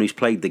 As someone who's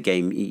played the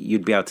game,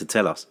 you'd be able to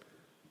tell us.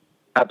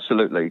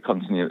 Absolutely,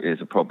 continuity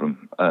is a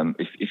problem.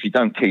 If you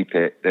don't keep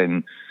it,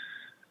 then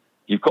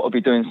you've got to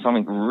be doing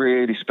something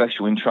really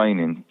special in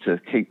training to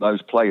keep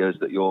those players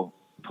that you're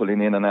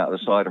pulling in and out of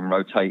the side and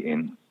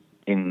rotating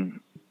in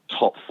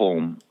top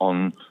form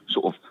on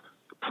sort of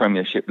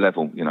Premiership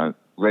level,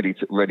 ready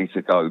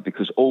to go,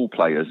 because all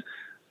players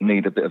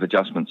need a bit of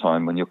adjustment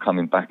time when you're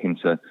coming back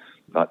into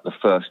like the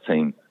first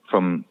team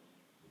from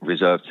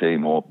reserve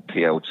team or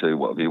PL2,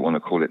 whatever you want to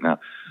call it now,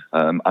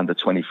 under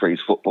 23s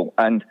football.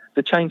 And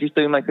the changes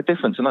do make a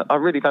difference. And I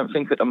really don't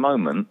think at the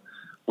moment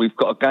we've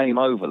got a game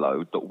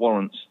overload that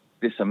warrants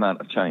this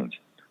amount of change.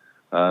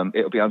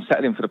 It'll be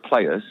unsettling for the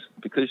players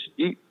because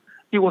you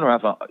want to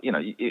have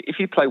if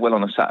you play well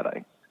on a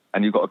Saturday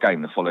and you've got a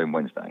game the following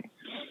Wednesday,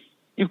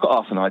 you've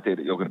got half an idea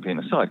that you're going to be in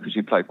the side because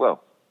you played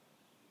well.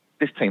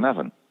 This team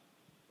haven't.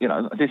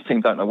 This team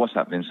don't know what's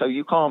happening. So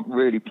you can't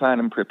really plan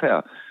and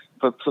prepare.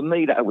 But for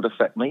me, that would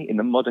affect me in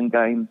the modern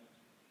game.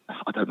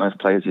 I don't know if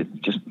players are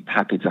just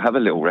happy to have a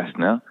little rest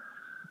now.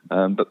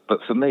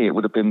 But for me, it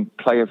would have been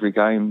play every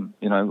game,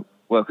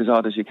 work as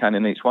hard as you can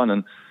in each one.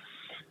 And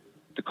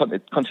the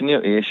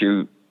continuity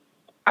issue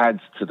adds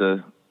to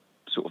the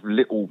sort of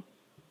little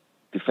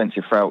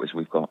defensive frailties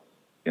we've got.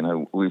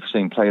 We've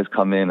seen players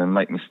come in and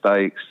make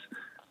mistakes.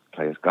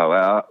 Players go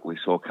out. We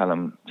saw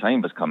Callum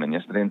Chambers come in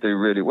yesterday and do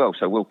really well.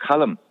 So will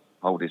Callum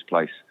hold his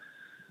place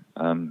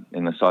in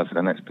the side for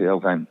the next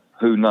PL game?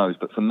 Who knows?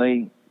 But for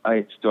me,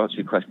 to answer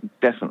your question,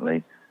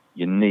 definitely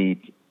you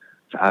need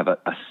to have a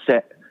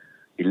set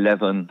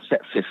 11,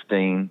 set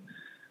 15,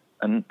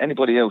 and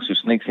anybody else who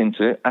sneaks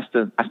into it has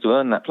to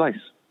earn that place.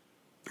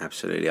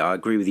 Absolutely, I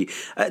agree with you.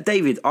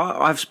 David,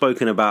 I've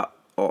spoken about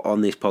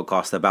on this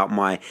podcast about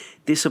my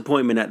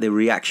disappointment at the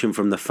reaction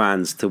from the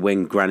fans to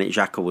when Granit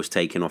Xhaka was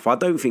taken off. I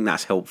don't think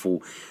that's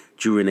helpful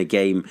during a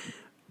game.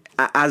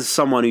 As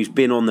someone who's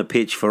been on the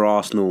pitch for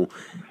Arsenal,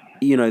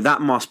 that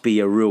must be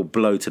a real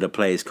blow to the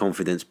players'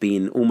 confidence,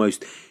 being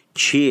almost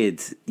cheered,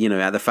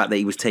 at the fact that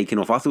he was taken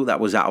off. I thought that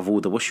was out of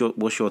order. What's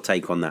your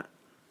take on that?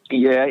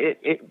 Yeah,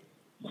 it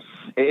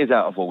is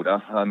out of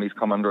order. He's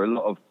come under a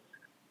lot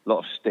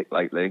of stick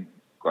lately,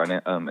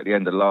 Granit. At the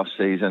end of last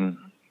season,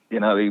 he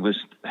was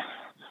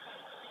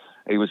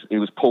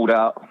pulled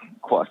out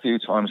quite a few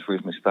times for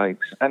his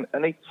mistakes, and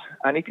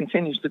he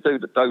continues to do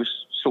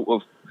those sort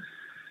of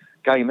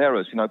game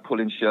errors,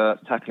 pulling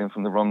shirts, tackling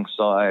from the wrong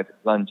side,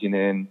 lunging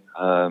in,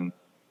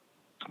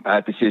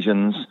 bad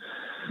decisions.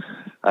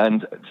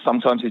 And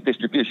sometimes his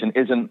distribution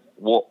isn't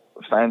what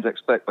fans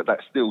expect, but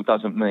that still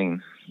doesn't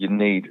mean you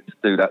need to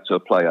do that to a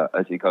player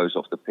as he goes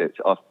off the pitch.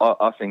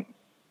 I think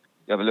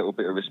you have a little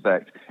bit of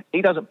respect.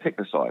 He doesn't pick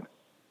the side.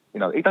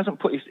 He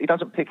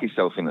doesn't pick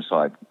himself in the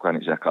side,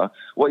 Granit Xhaka.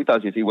 What he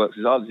does is he works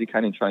as hard as he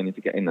can in training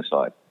to get in the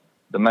side.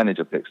 The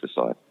manager picks the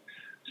side.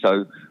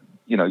 So,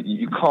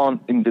 you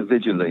can't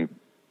individually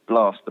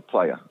blast the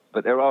player,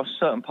 but there are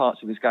certain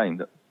parts of his game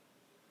that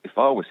if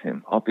I was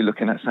him, I'd be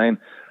looking at saying,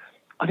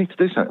 I need to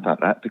do something about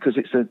that because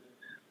it's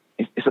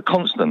a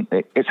constant.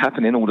 It's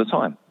happening all the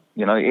time.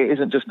 It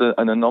isn't just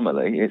an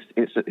anomaly.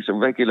 It's a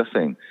regular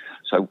thing.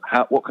 So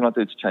what can I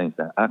do to change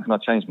that? How can I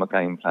change my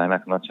game plan? How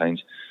can I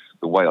change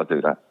the way I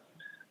do that?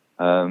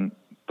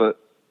 But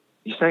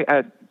you say it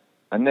had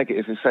a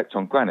negative effect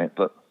on Granit,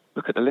 but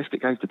look at the lift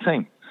it gave the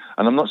team.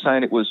 And I'm not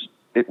saying it was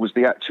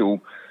the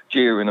actual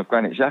jeering of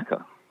Granit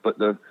Xhaka, but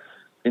the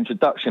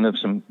introduction of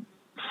some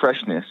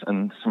freshness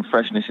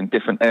in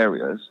different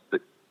areas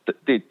that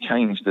did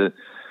change the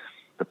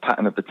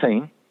pattern of the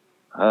team.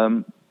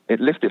 It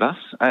lifted us,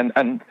 and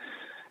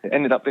it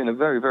ended up being a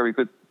very, very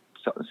good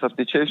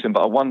substitution.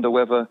 But I wonder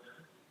whether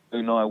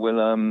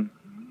Unai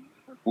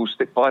will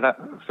stick by that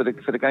for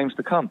the games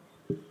to come.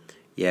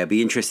 Yeah, it'd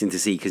be interesting to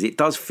see, because it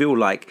does feel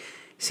like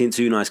since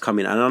Unai's come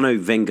in, and I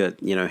know Wenger,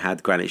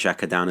 had Granit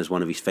Xhaka down as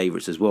one of his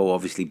favourites as well,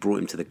 obviously brought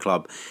him to the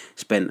club,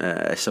 spent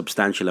a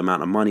substantial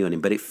amount of money on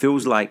him, but it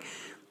feels like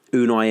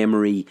Unai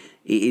Emery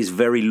is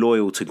very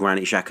loyal to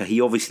Granit Xhaka.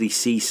 He obviously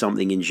sees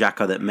something in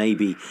Xhaka that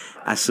maybe,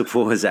 as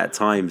supporters at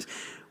times,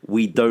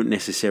 we don't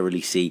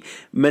necessarily see.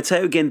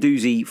 Matteo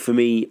Guendouzi, for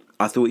me,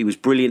 I thought he was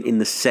brilliant in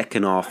the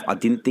second half. I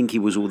didn't think he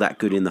was all that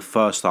good in the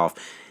first half.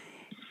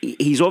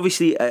 He's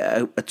obviously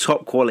a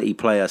top quality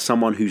player,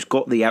 someone who's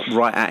got the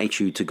right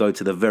attitude to go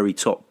to the very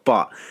top,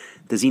 but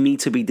does he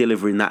need to be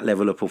delivering that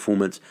level of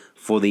performance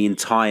for the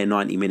entire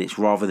 90 minutes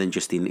rather than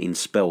just in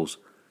spells?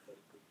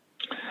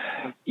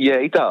 Yeah,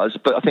 he does,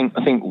 but I think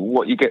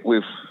what you get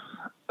with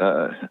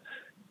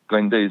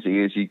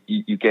Guendouzi is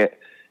you get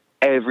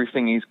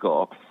everything he's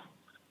got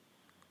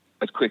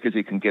as quick as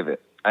he can give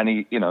it, and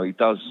he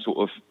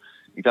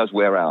does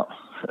wear out.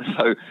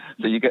 So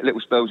you get little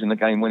spells in the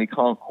game when he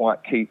can't quite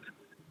keep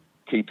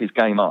his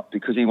game up,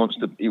 because he wants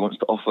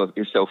to offer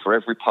himself for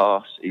every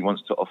pass. He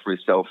wants to offer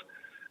himself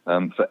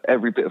for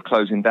every bit of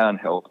closing down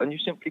help, and you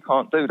simply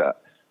can't do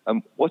that.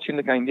 Watching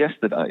the game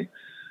yesterday,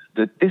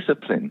 the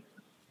discipline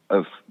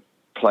of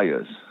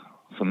players,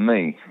 for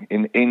me,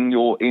 in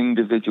your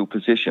individual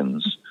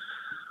positions,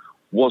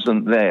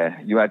 wasn't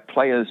there. You had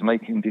players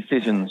making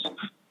decisions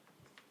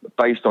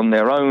based on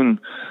their own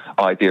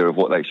idea of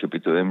what they should be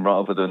doing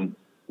rather than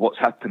what's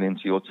happening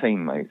to your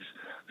teammates.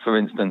 For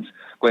instance,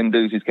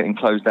 Guendouzi's getting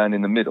closed down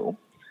in the middle.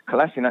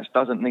 Kolasinac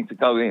doesn't need to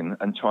go in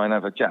and try and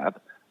have a jab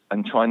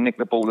and try and nick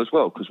the ball as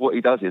well, because what he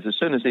does is, as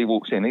soon as he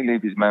walks in, he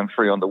leaves his man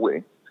free on the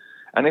wing.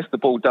 And if the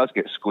ball does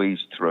get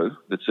squeezed through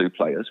the two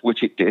players,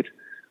 which it did,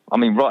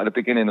 right at the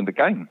beginning of the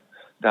game,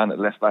 down at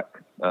left-back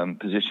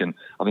position,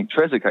 I think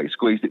Trezeguet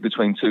squeezed it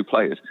between two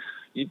players.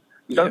 You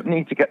don't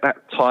need to get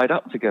that tied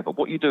up together.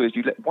 What you do is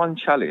you let one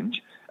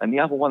challenge and the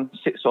other one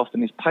sits off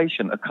and is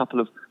patient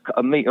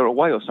a metre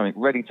away or something,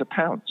 ready to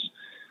pounce.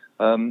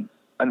 And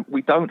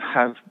we don't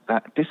have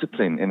that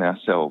discipline in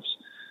ourselves.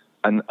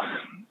 And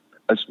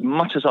as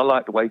much as I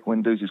like the way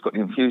Guendouzi's got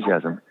the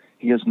enthusiasm,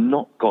 he has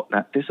not got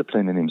that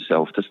discipline in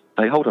himself to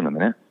say, hold on a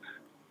minute,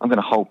 I'm going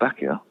to hold back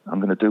here. I'm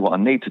going to do what I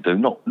need to do,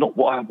 not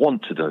what I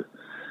want to do.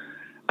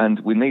 And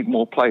we need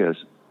more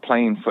players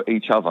playing for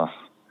each other,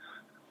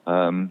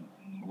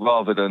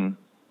 rather than,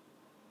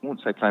 I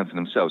won't say playing for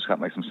themselves, that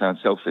makes them sound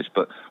selfish,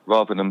 but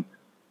rather than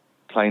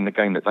playing the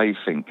game that they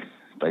think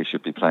they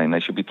should be playing. They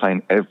should be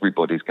playing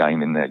everybody's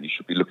game in there. You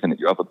should be looking at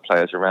your other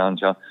players around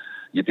you.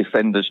 Your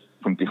defenders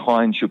from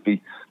behind should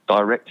be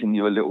directing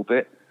you a little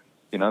bit.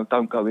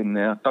 Don't go in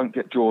there. Don't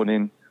get drawn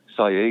in,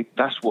 Saeed.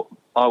 That's what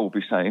I will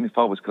be saying if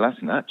I was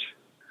Kolasinac.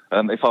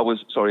 If I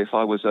was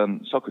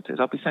Socrates,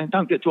 I'd be saying,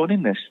 don't get drawn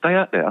in there. Stay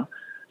out there.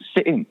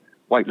 Sit in.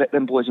 Wait, let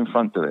them boys in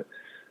front do it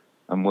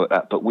and work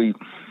that. But we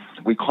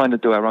kind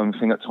of do our own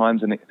thing at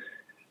times,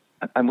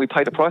 and we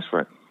pay the price for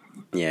it.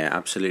 Yeah,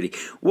 absolutely.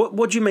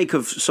 What do you make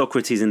of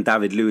Socrates and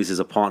David Luiz as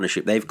a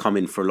partnership? They've come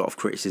in for a lot of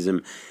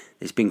criticism.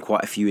 There's been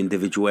quite a few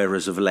individual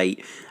errors of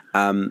late.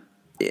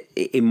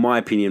 In my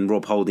opinion,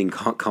 Rob Holding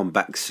can't come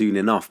back soon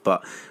enough.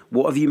 But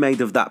what have you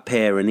made of that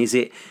pair? And is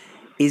it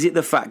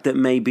the fact that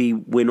maybe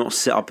we're not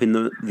set up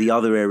in the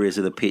other areas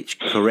of the pitch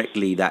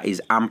correctly that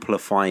is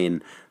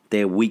amplifying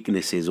their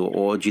weaknesses,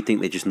 or do you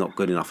think they're just not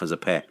good enough as a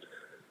pair?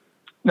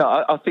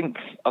 No, I think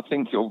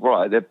you're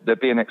right. They're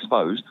being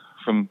exposed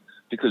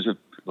because of,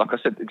 like I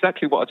said,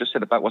 exactly what I just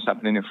said about what's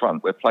happening in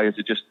front, where players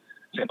are just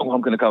saying, "Oh,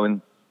 I'm going to go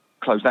and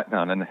close that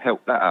down and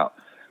help that out,"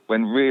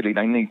 when really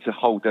they need to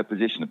hold their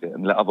position a bit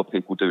and let other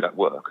people do that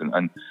work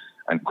and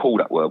call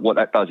that work. What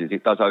that does is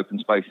it does open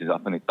spaces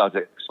up and it does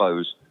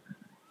expose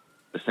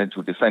the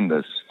central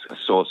defenders. I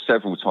saw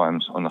several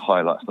times on the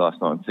highlights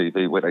last night on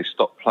TV where they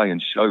stopped play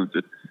and showed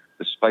that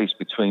the space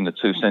between the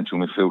two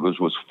central midfielders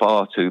was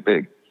far too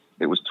big.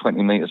 It was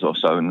 20 metres or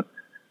so. And,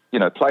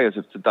 players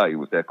of today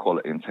with their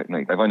quality and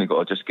technique, they've only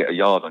got to just get a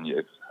yard on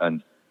you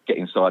and get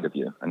inside of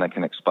you and they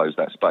can expose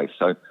that space.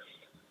 So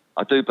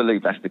I do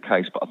believe that's the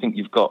case, but I think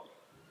you've got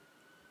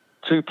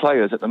two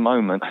players at the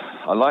moment.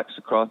 I like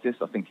Socrates.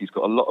 I think he's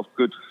got a lot of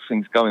good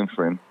things going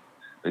for him.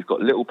 He's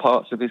got little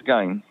parts of his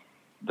game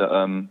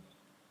that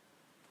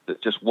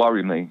just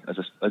worry me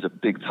as a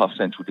big, tough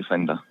central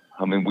defender.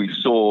 We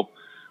saw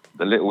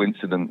the little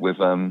incident with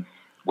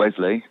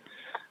Wesley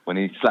when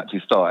he slapped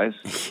his thighs.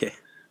 Yeah.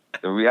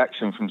 The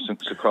reaction from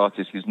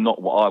Socrates is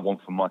not what I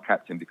want from my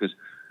captain, because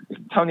if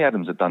Tony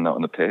Adams had done that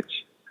on the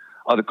pitch,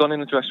 I'd have gone in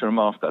the dressing room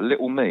after,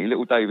 little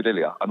David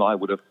Hillier, and I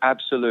would have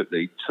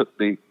absolutely took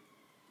the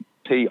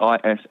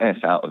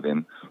piss out of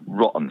him,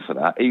 rotten for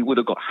that. He would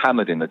have got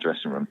hammered in the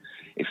dressing room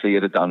if he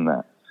had done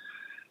that.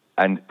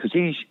 And because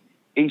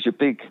he's a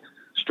big,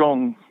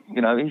 strong,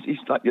 he's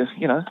like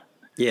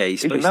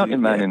he's a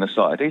mountain man in the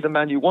side. He's a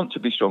man you want to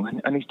be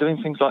strong, and he's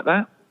doing things like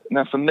that.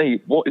 Now, for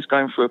me, what is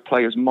going through a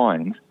player's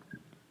mind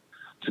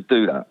to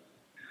do that?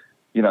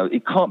 He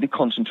can't be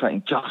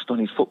concentrating just on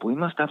his football. He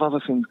must have other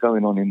things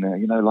going on in there.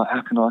 Like,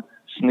 how can I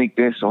sneak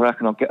this, or how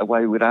can I get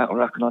away with that, or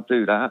how can I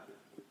do that?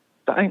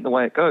 That ain't the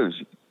way it goes.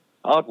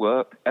 Hard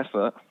work,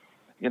 effort,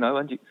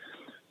 and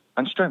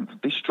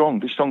strength. Be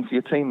strong for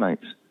your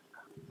teammates.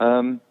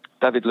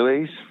 David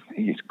Luiz,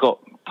 he's got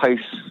pace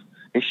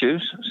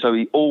issues, so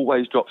he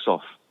always drops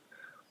off.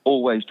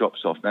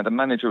 Now, the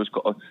manager has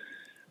got to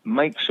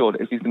make sure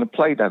that if he's going to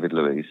play David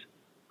Luiz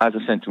as a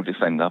central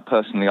defender,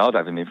 personally, I'd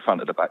have him in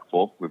front of the back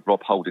four with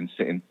Rob Holding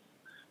sitting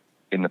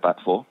in the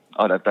back four.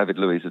 I'd have David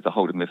Luiz as the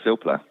holding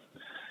midfield player.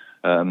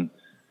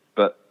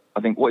 But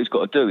I think what he's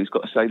got to do, he's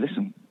got to say,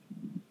 listen,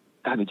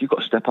 David, you've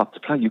got to step up to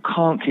play. You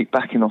can't keep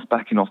backing off,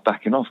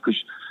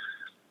 because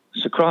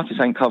Socrates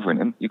ain't covering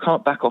him. You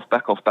can't back off,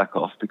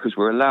 because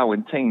we're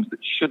allowing teams that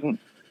shouldn't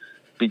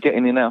be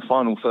getting in our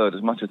final third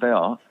as much as they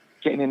are,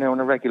 getting in there on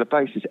a regular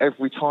basis.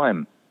 Every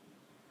time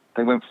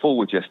they went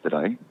forward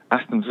yesterday,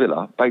 Aston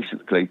Villa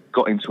basically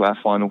got into our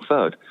final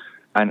third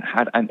and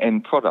had an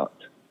end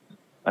product.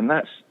 And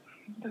that's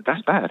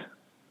bad.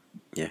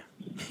 Yeah,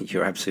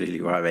 you're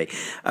absolutely right, mate.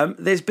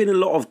 There's been a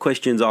lot of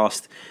questions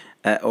asked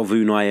of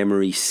Unai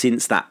Emery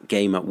since that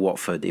game at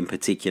Watford in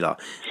particular.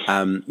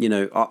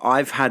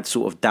 I've had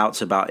sort of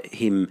doubts about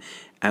him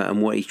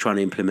and what he's trying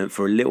to implement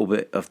for a little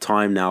bit of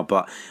time now,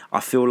 but I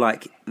feel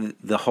like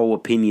the whole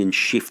opinion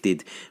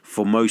shifted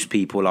for most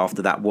people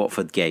after that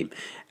Watford game.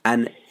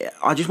 And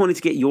I just wanted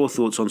to get your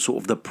thoughts on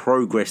sort of the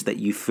progress that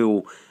you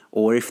feel,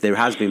 or if there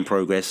has been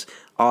progress,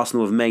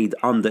 Arsenal have made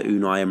under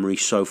Unai Emery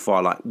so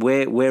far. Like,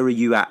 where are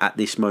you at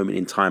this moment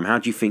in time? How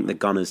do you think the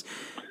Gunners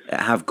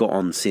have got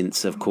on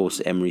since, of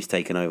course, Emery's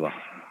taken over?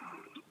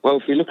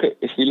 Well, if you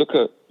look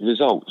at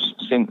results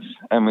since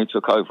Emery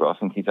took over, I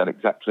think he's got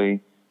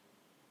exactly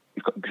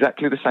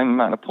the same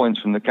amount of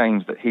points from the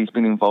games that he's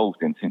been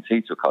involved in since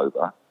he took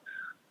over.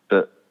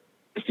 That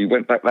if you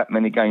went back that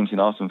many games in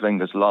Arsene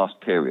Wenger's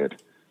last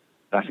period,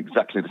 that's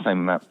exactly the same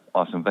amount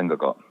Arsene Wenger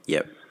got.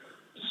 Yep.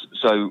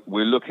 So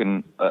we're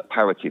looking at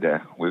parity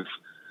there with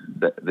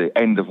the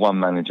end of one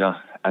manager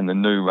and the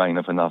new reign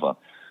of another.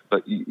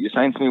 But you're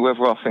saying to me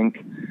whether I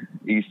think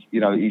he's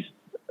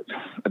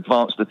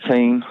advanced the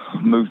team,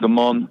 moved them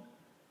on.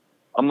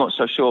 I'm not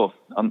so sure.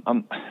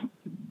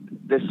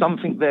 There's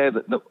something there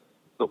that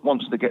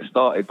wants to get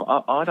started,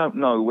 but I don't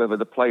know whether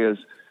the players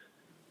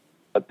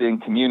are being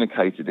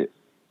communicated it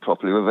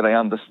properly, whether they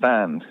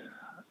understand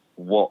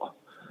what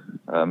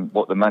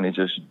the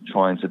manager's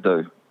trying to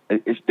do.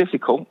 It's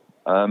difficult.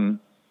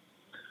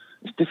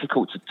 It's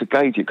difficult to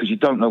gauge it because you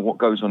don't know what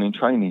goes on in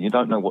training. You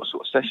don't know what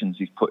sort of sessions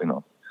he's putting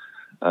on.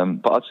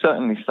 But I'd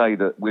certainly say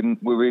that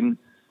we're in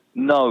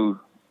no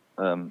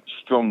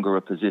stronger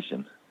a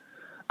position.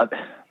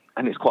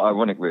 And it's quite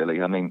ironic,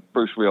 really. I mean,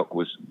 Bruce Rioch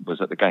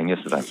was at the game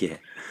yesterday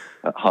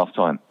at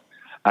half-time.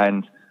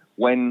 And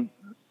when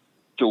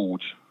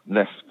George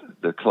left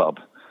the club,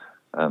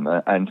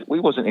 and we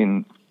was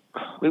in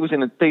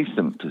a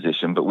decent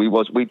position, but we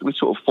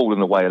sort of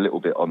fallen away a little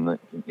bit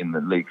in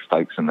the league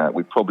stakes and that.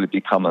 We'd probably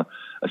become a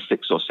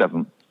 6th or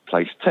 7th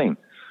place team.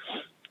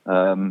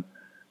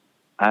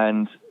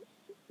 And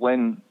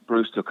when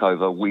Bruce took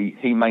over,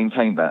 he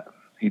maintained that.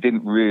 He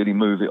didn't really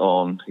move it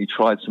on. He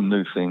tried some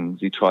new things.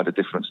 He tried a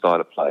different style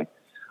of play.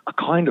 I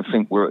kind of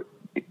think we're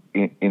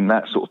in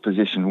that sort of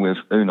position with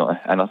Unai,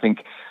 and I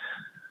think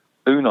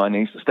Unai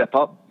needs to step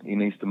up. He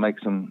needs to make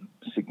some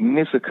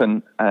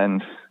significant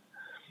and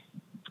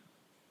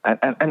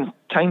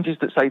changes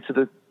that say to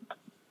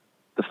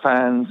the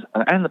fans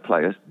and the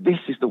players, this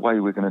is the way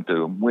we're going to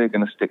do, and we're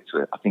going to stick to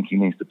it. I think he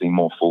needs to be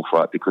more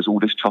forthright, because all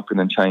this chopping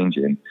and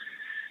changing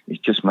is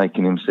just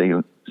making him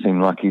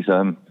seem like he's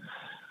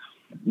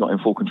not in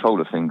full control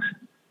of things.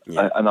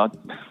 Yeah.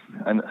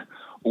 And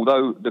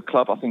although the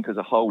club, I think as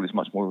a whole, is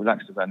much more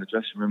relaxed around the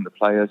dressing room, the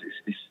players,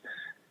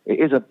 it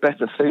is a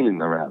better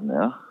feeling around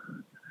now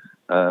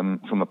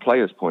from a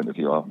player's point of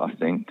view, I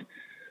think.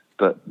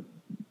 But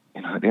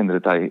at the end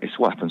of the day, it's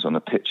what happens on the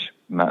pitch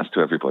matters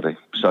to everybody.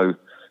 So,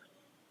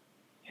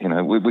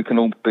 we can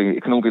all be,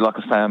 it can all be like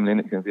a family,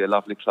 and it can be a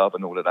lovely club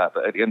and all of that.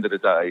 But at the end of the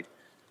day,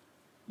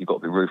 you've got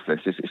to be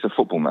ruthless. It's a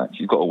football match.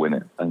 You've got to win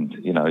it. And,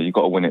 you've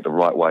got to win it the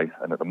right way.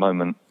 And at the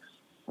moment,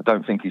 I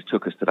don't think he's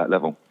took us to that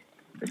level,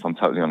 if I'm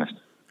totally honest.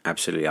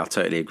 Absolutely. I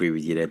totally agree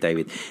with you there,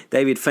 David.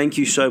 David, thank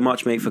you so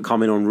much, mate, for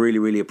coming on. Really,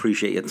 really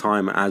appreciate your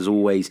time, as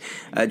always.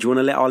 Do you want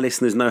to let our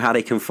listeners know how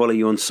they can follow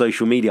you on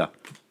social media?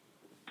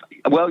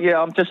 Well,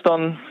 yeah, I'm just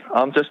on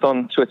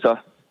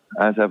Twitter,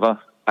 as ever,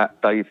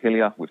 at Dave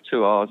Hillier with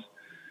 2 R's.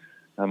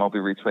 I'll be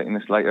retweeting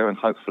this later, and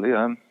hopefully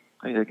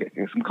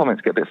get some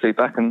comments, get a bit of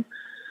feedback, and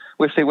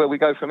we'll see where we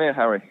go from here,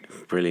 Harry.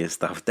 Brilliant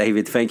stuff.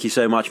 David, thank you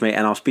so much, mate,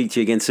 and I'll speak to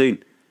you again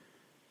soon.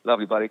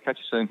 Love you, buddy. Catch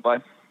you soon. Bye.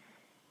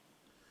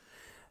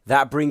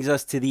 That brings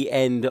us to the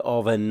end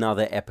of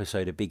another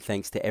episode. A big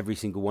thanks to every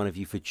single one of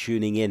you for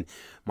tuning in.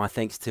 My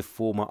thanks to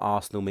former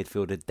Arsenal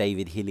midfielder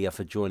David Hillier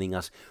for joining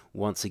us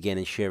once again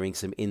and sharing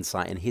some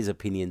insight and his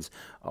opinions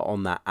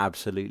on that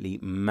absolutely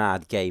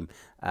mad game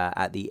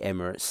at the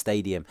Emirates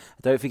Stadium.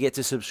 Don't forget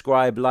to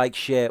subscribe, like,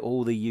 share,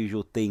 all the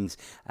usual things,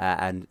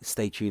 and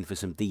stay tuned for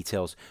some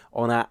details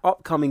on our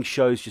upcoming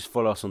shows. Just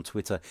follow us on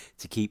Twitter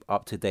to keep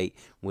up to date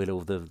with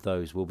all of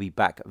those. We'll be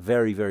back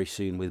very, very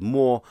soon with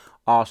more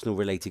Arsenal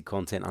related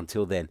content.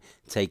 Until then,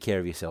 take care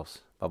of yourselves.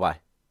 Bye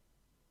bye.